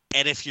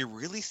 And if you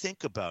really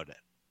think about it,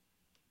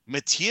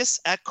 Matthias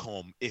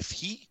Ekholm, if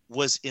he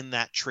was in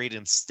that trade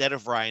instead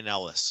of Ryan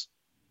Ellis,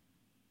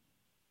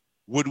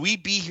 would we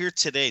be here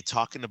today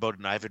talking about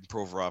an Ivan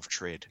Provorov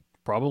trade?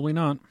 Probably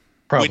not.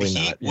 Probably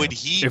not. Yeah. Would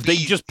he? If they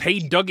just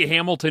paid Dougie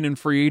Hamilton in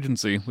free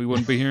agency, we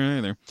wouldn't be here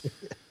either.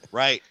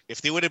 Right.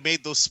 If they would have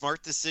made those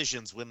smart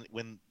decisions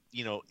when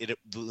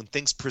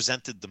things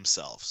presented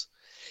themselves.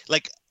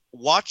 Like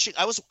watching,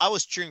 I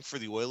was cheering for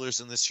the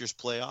Oilers in this year's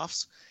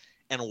playoffs,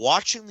 and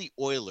watching the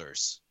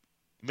Oilers,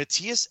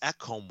 Matthias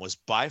Ekholm was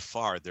by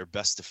far their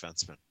best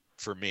defenseman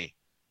for me.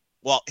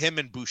 Well, him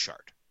and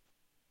Bouchard.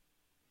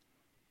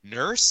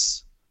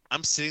 Nurse,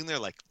 I'm sitting there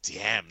like,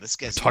 damn, this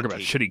guy's talk about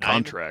shitty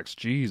contracts.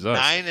 Jesus.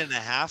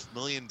 $9.5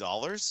 million.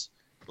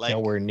 Like,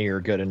 nowhere near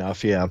good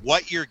enough. Yeah.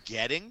 What you're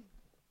getting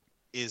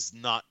is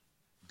not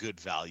good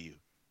value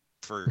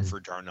for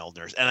Darnell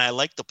Nurse. And I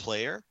like the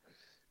player,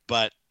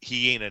 but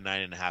he ain't a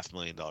 $9.5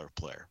 million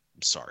player.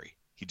 I'm sorry.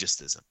 He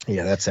just isn't.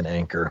 Yeah, that's an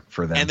anchor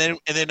for them. And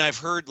then I've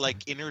heard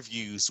like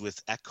interviews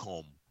with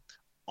Ekholm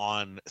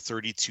on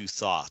 32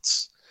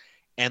 Thoughts,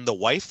 and the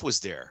wife was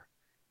there,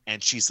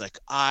 and she's like,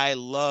 I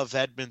love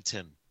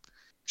Edmonton.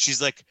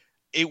 She's like,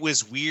 it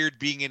was weird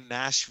being in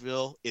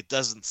Nashville. It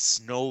doesn't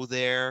snow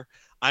there.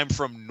 I'm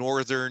from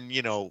northern,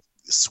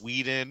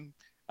 Sweden.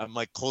 I'm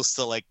like close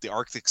to like the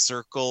Arctic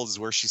Circle is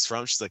where she's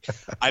from. She's like,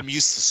 I'm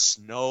used to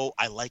snow.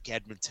 I like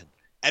Edmonton.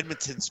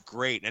 Edmonton's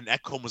great. And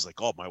Ekholm was like,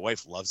 oh, my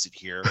wife loves it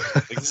here.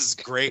 Like, this is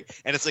great.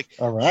 And it's like,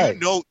 all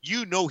right.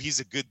 you know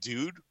he's a good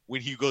dude when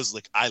he goes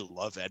like, I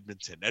love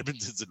Edmonton.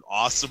 Edmonton's an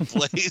awesome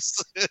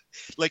place.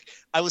 Like,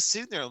 I was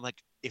sitting there, I'm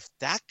like, if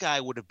that guy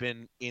would have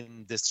been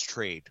in this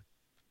trade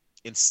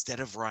instead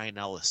of Ryan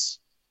Ellis,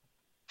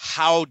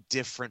 how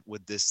different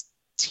would this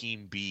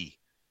team be?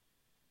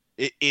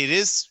 It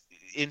is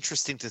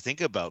interesting to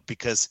think about,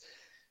 because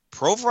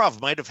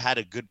Provorov might have had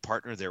a good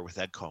partner there with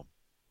Ekholm.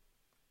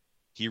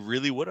 He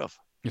really would have.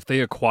 If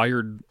they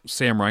acquired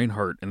Sam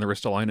Reinhart in the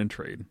Ristolainen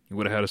trade, he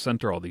would have had a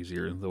center all these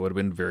years. That would have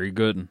been very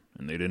good,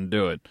 and they didn't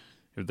do it.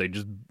 If they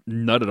just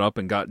nutted up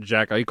and got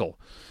Jack Eichel,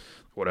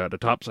 would have had a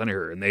top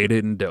center, and they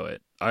didn't do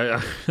it.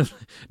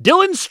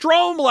 Dylan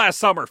Strome last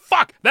summer.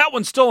 Fuck, that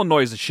one still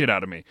annoys the shit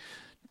out of me.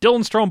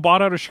 Dylan Strome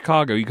bought out of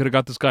Chicago. You could have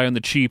got this guy on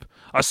the cheap.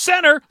 A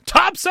center,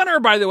 top center,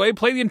 by the way,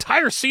 played the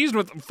entire season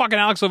with fucking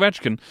Alex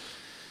Ovechkin.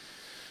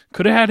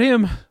 Could have had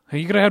him.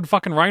 You could have had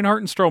fucking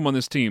Reinhart and Strome on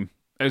this team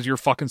as your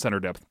fucking center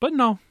depth. But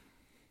no,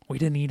 we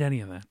didn't need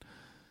any of that.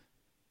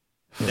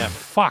 Never.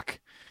 Fuck.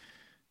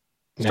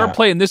 Start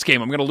playing this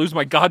game, I'm going to lose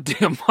my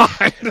goddamn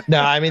mind.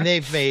 No, I mean,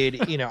 they've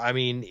made,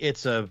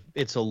 it's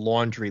a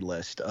laundry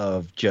list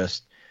of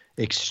just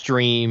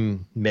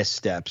extreme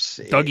missteps.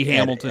 Dougie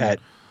Hamilton. At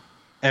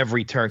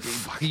every turn.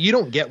 You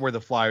don't get where the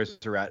Flyers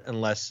are at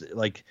unless,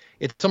 like,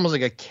 it's almost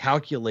like a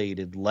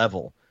calculated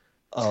level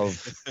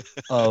of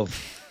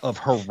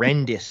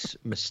horrendous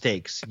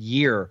mistakes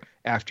year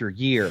after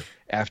year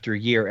after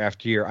year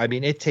after year. I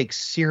mean, it takes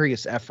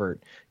serious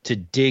effort to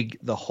dig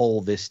the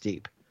hole this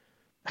deep.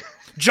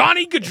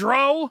 Johnny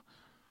Gaudreau,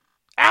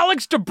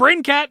 Alex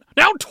DeBrincat,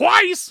 now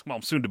twice.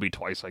 Well, soon to be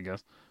twice, I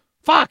guess.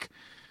 Fuck.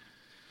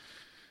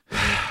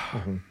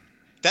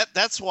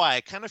 That's why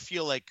I kind of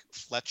feel like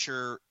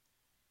Fletcher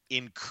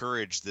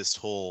encourage this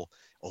whole,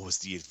 oh, it's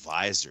the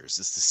advisors,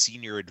 it's the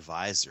senior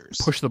advisors.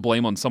 Push the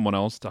blame on someone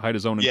else to hide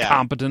his own Yeah.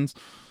 incompetence.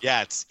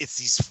 Yeah, it's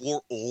these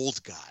 4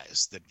 old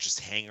guys that just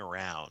hang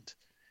around.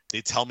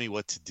 They tell me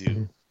what to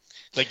do.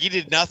 Like, he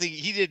did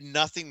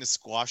nothing to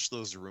squash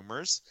those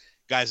rumors.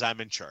 Guys,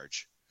 I'm in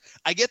charge.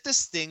 I get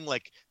this thing,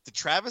 like the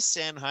Travis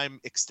Sanheim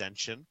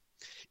extension.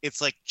 It's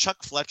like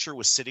Chuck Fletcher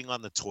was sitting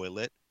on the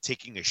toilet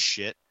taking a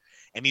shit,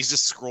 and he's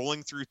just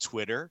scrolling through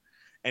Twitter,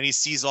 and he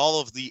sees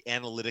all of the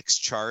analytics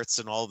charts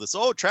and all this.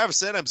 Oh,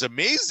 Travis Sanheim's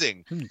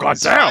amazing. God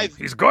damn,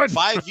 he's good.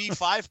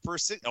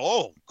 5v5%.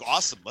 Oh,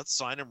 awesome. Let's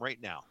sign him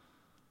right now.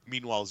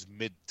 Meanwhile, he's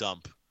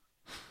mid-dump.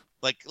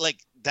 Like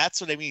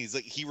that's what I mean. He's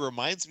like, he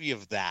reminds me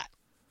of that.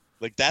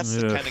 Like, that's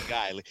the kind of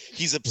guy. Like,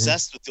 he's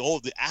obsessed with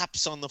the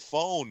apps on the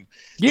phone.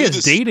 Yeah,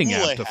 his dating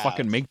app to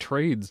fucking make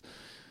trades.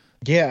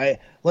 Yeah,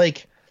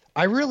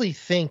 I really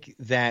think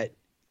that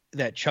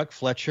Chuck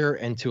Fletcher,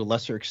 and to a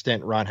lesser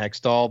extent Ron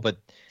Hextall, but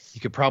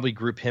you could probably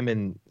group him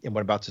in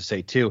what I'm about to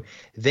say too,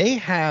 they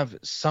have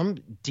some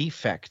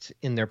defect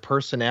in their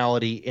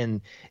personality,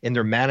 in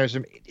their manners,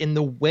 in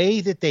the way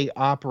that they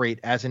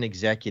operate as an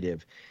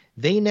executive.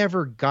 They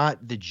never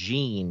got the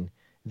gene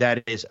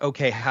that is,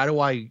 okay, how do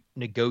I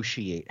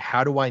negotiate?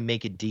 How do I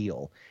make a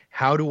deal?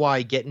 How do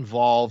I get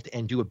involved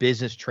and do a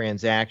business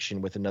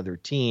transaction with another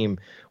team,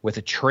 with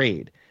a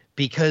trade?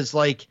 Because,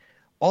 like,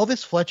 all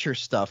this Fletcher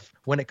stuff,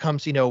 when it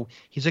comes,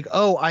 he's like,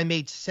 oh, I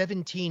made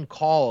 17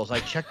 calls. I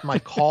checked my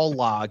call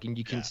log, and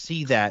you can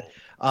see that.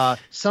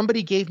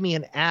 Somebody gave me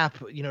an app,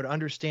 to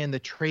understand the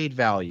trade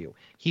value.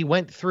 He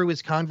went through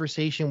his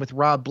conversation with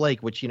Rob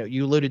Blake, which,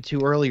 you alluded to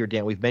earlier,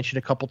 Dan. We've mentioned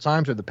a couple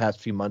times over the past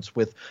few months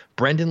with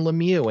Brendan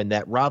Lemieux, and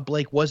that Rob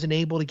Blake wasn't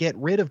able to get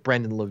rid of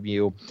Brendan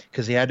Lemieux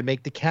because he had to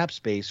make the cap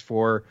space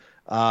for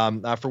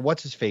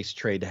what's his face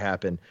trade to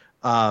happen.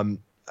 Zach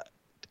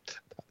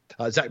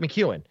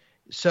McEwen.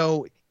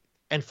 So,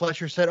 and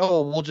Fletcher said,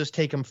 oh, we'll just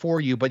take him for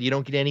you, but you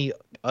don't get any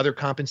other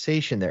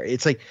compensation there.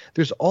 It's like,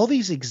 there's all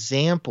these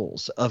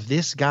examples of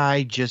this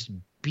guy just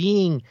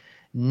being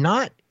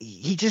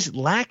he just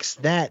lacks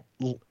that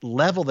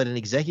level that an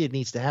executive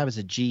needs to have as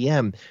a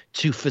GM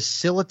to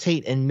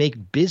facilitate and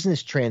make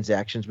business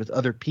transactions with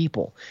other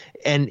people.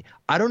 And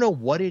I don't know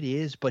what it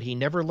is, but he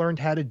never learned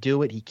how to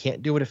do it. He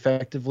can't do it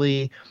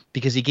effectively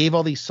because he gave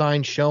all these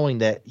signs showing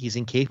that he's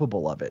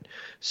incapable of it.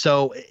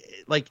 So,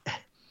 like,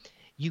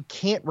 you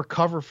can't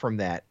recover from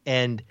that.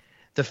 And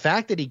the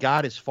fact that he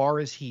got as far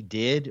as he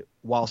did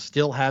while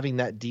still having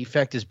that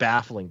defect is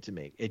baffling to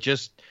me. It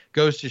just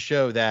goes to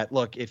show that,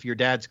 look, if your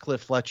dad's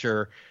Cliff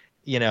Fletcher,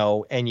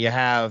 and you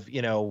have,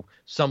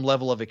 some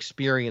level of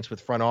experience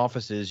with front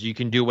offices, you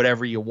can do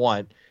whatever you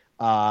want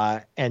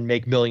and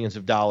make millions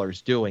of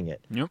dollars doing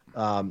it. Yep.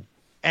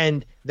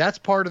 And that's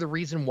part of the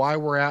reason why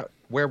we're at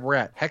where we're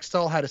at.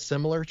 Hextall had a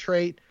similar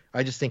trait.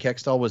 I just think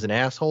Hextall was an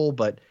asshole,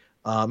 but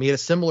he had a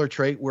similar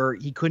trait where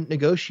he couldn't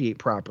negotiate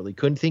properly,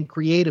 couldn't think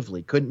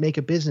creatively, couldn't make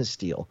a business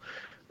deal.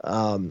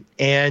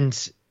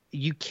 And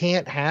you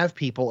can't have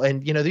people,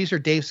 and these are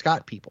Dave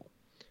Scott people.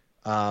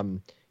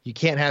 You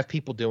can't have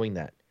people doing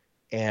that.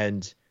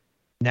 And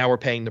now we're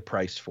paying the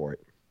price for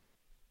it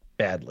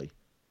badly.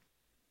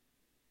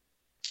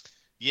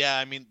 Yeah,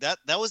 I mean, that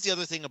was the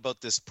other thing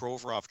about this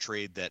Provorov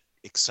trade that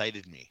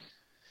excited me,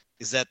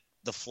 is that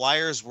the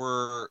Flyers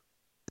were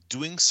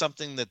doing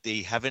something that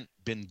they haven't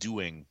been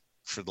doing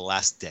for the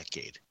last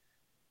decade.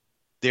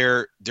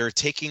 They're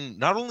taking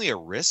not only a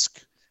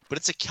risk, but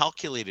it's a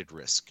calculated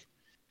risk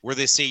where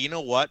they say, you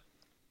know what,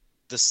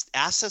 the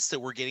assets that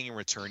we're getting in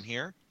return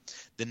here,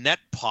 the net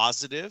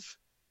positive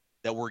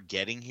that we're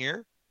getting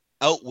here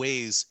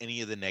outweighs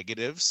any of the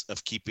negatives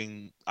of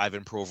keeping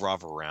Ivan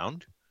Provorov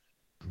around.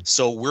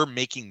 So we're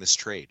making this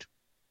trade.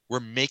 We're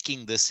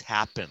making this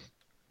happen.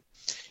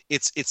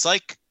 It's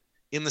like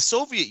in the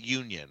Soviet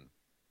Union,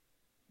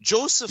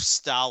 Joseph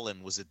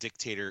Stalin was a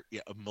dictator,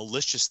 a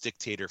malicious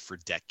dictator for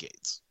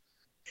decades.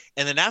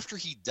 And then after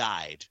he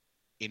died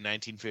in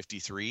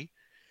 1953,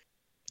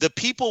 the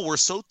people were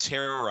so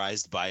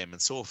terrorized by him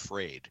and so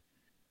afraid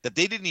that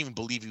they didn't even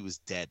believe he was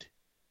dead.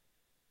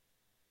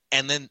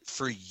 And then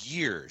for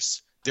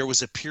years, there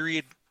was a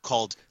period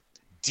called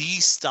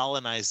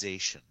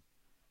De-Stalinization.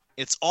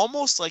 It's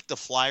almost like the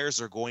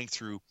Flyers are going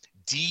through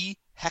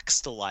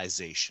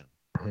De-Hextallization,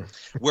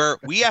 where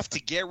we have to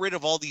get rid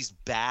of all these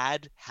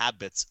bad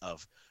habits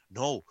of,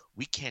 no,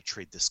 we can't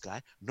trade this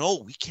guy.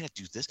 No, we can't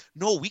do this.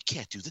 No, we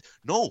can't do this.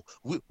 No,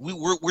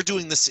 we're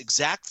doing this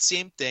exact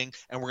same thing,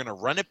 and we're going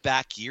to run it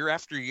back year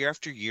after year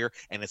after year,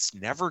 and it's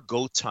never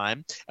go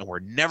time, and we're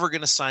never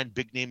going to sign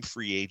big-name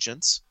free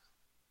agents,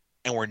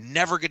 and we're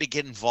never going to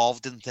get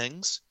involved in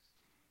things.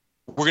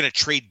 We're going to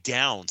trade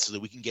down so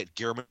that we can get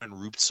German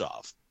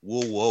Rubtsov.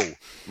 Whoa.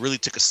 Really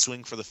took a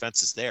swing for the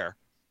fences there.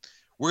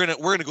 We're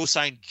gonna go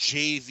sign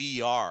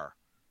JVR.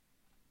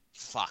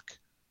 Fuck.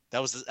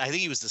 I think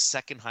he was the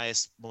second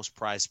highest, most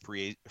prized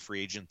free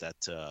agent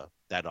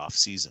that off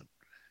season.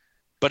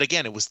 But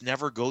again, it was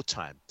never go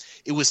time.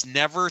 It was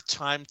never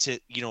time to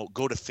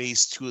go to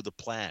phase 2 of the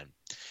plan.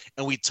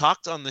 And we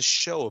talked on this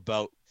show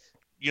about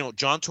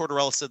John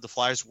Tortorella said the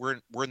Flyers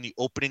we're in the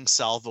opening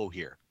salvo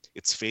here.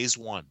 It's phase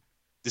 1.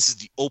 This is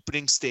the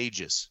opening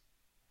stages.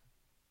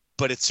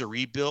 But it's a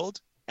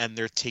rebuild, and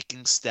they're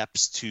taking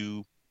steps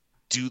to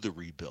do the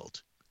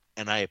rebuild.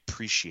 And I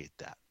appreciate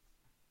that.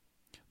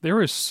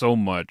 There is so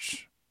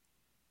much,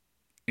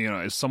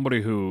 as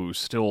somebody who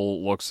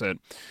still looks at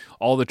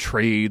all the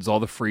trades, all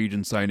the free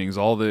agent signings,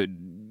 all the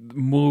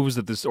moves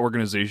that this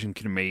organization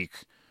can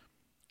make,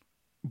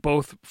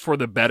 both for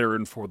the better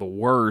and for the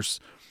worse,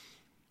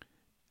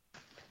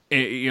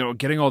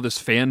 getting all this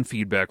fan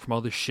feedback from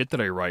all this shit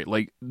that I write,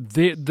 like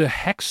the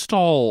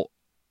Hextall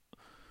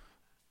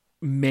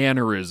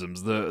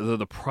mannerisms,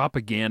 the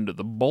propaganda,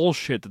 the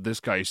bullshit that this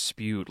guy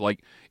spewed,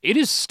 like it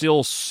is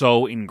still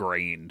so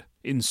ingrained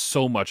in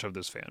so much of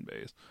this fan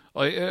base.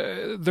 Like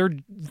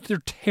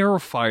they're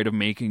terrified of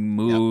making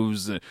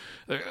moves,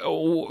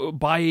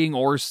 buying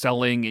or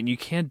selling, and you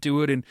can't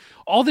do it. And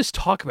all this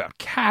talk about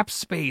cap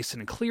space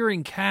and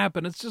clearing cap,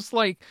 and it's just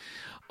like,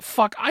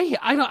 fuck.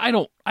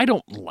 I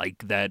don't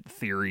like that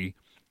theory.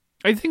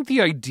 I think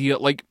the idea,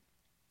 like,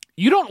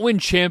 you don't win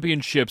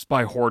championships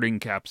by hoarding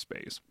cap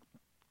space.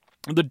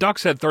 The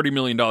Ducks had $30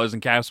 million in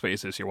cap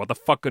space this year. What the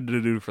fuck could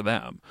it do for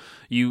them?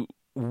 You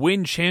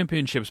win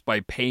championships by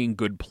paying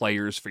good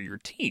players for your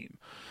team.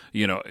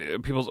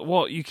 People say,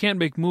 well, you can't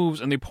make moves,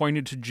 and they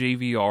pointed to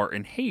JVR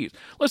and Hayes.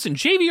 Listen,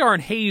 JVR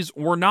and Hayes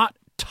were not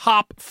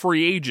top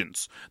free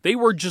agents. They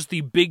were just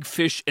the big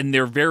fish in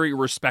their very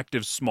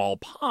respective small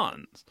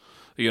ponds.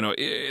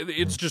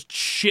 It's just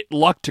shit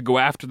luck to go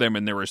after them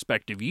in their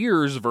respective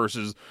years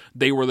versus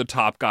they were the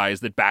top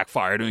guys that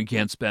backfired and you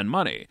can't spend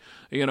money.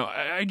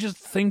 I just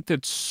think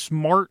that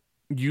smart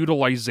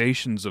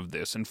utilizations of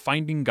this and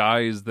finding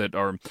guys that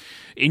are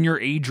in your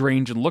age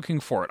range and looking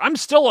for it. I'm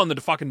still on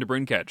the fucking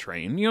DeBrincat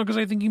train, because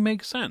I think he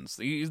makes sense.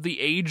 He's the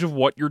age of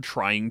what you're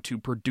trying to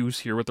produce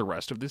here with the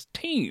rest of this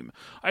team.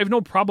 I have no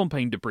problem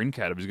paying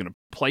DeBrincat if he's going to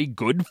play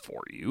good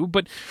for you,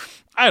 but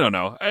I don't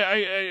know.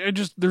 I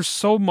just, there's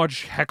so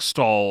much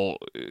Hextall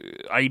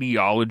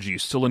ideology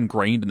still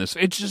ingrained in this.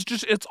 It's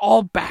just it's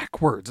all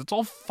backwards. It's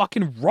all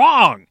fucking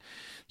wrong.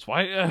 That's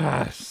why,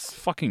 it's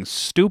fucking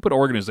stupid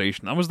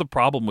organization. That was the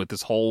problem with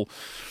this whole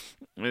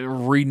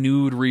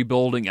renewed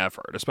rebuilding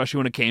effort, especially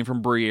when it came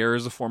from Briere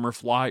as a former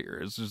Flyer.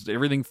 It's just,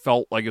 everything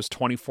felt like it was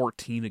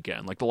 2014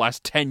 again. Like the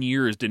last 10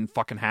 years didn't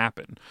fucking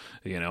happen,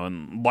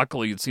 and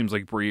luckily it seems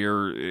like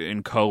Briere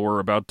and co are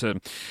about to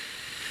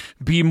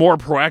be more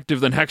proactive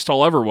than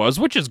Hextall ever was,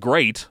 which is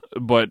great,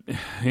 but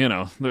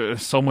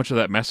so much of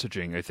that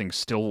messaging I think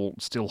still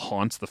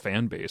haunts the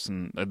fan base,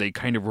 and they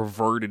kind of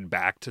reverted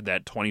back to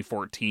that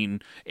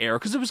 2014 era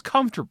because it was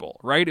comfortable,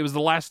 right? It was the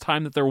last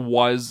time that there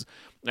was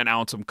an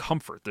ounce of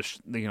comfort.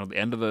 The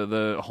end of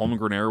the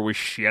Holmgren era was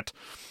shit.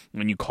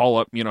 When you call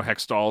up,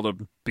 Hextall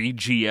to be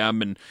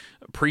GM and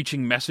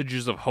preaching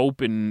messages of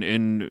hope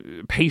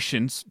and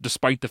patience,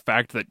 despite the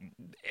fact that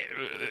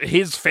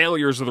his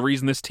failures are the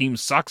reason this team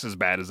sucks as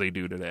bad as they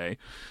do today.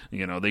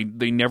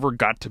 They never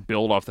got to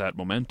build off that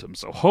momentum.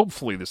 So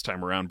hopefully this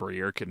time around,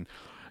 Briere can,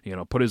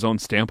 put his own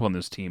stamp on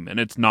this team. And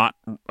it's not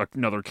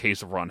another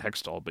case of Ron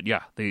Hextall. But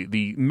yeah,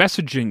 the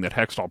messaging that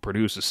Hextall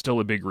produces is still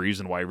a big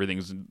reason why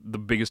everything's the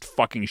biggest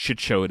fucking shit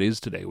show it is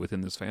today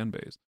within this fan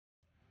base.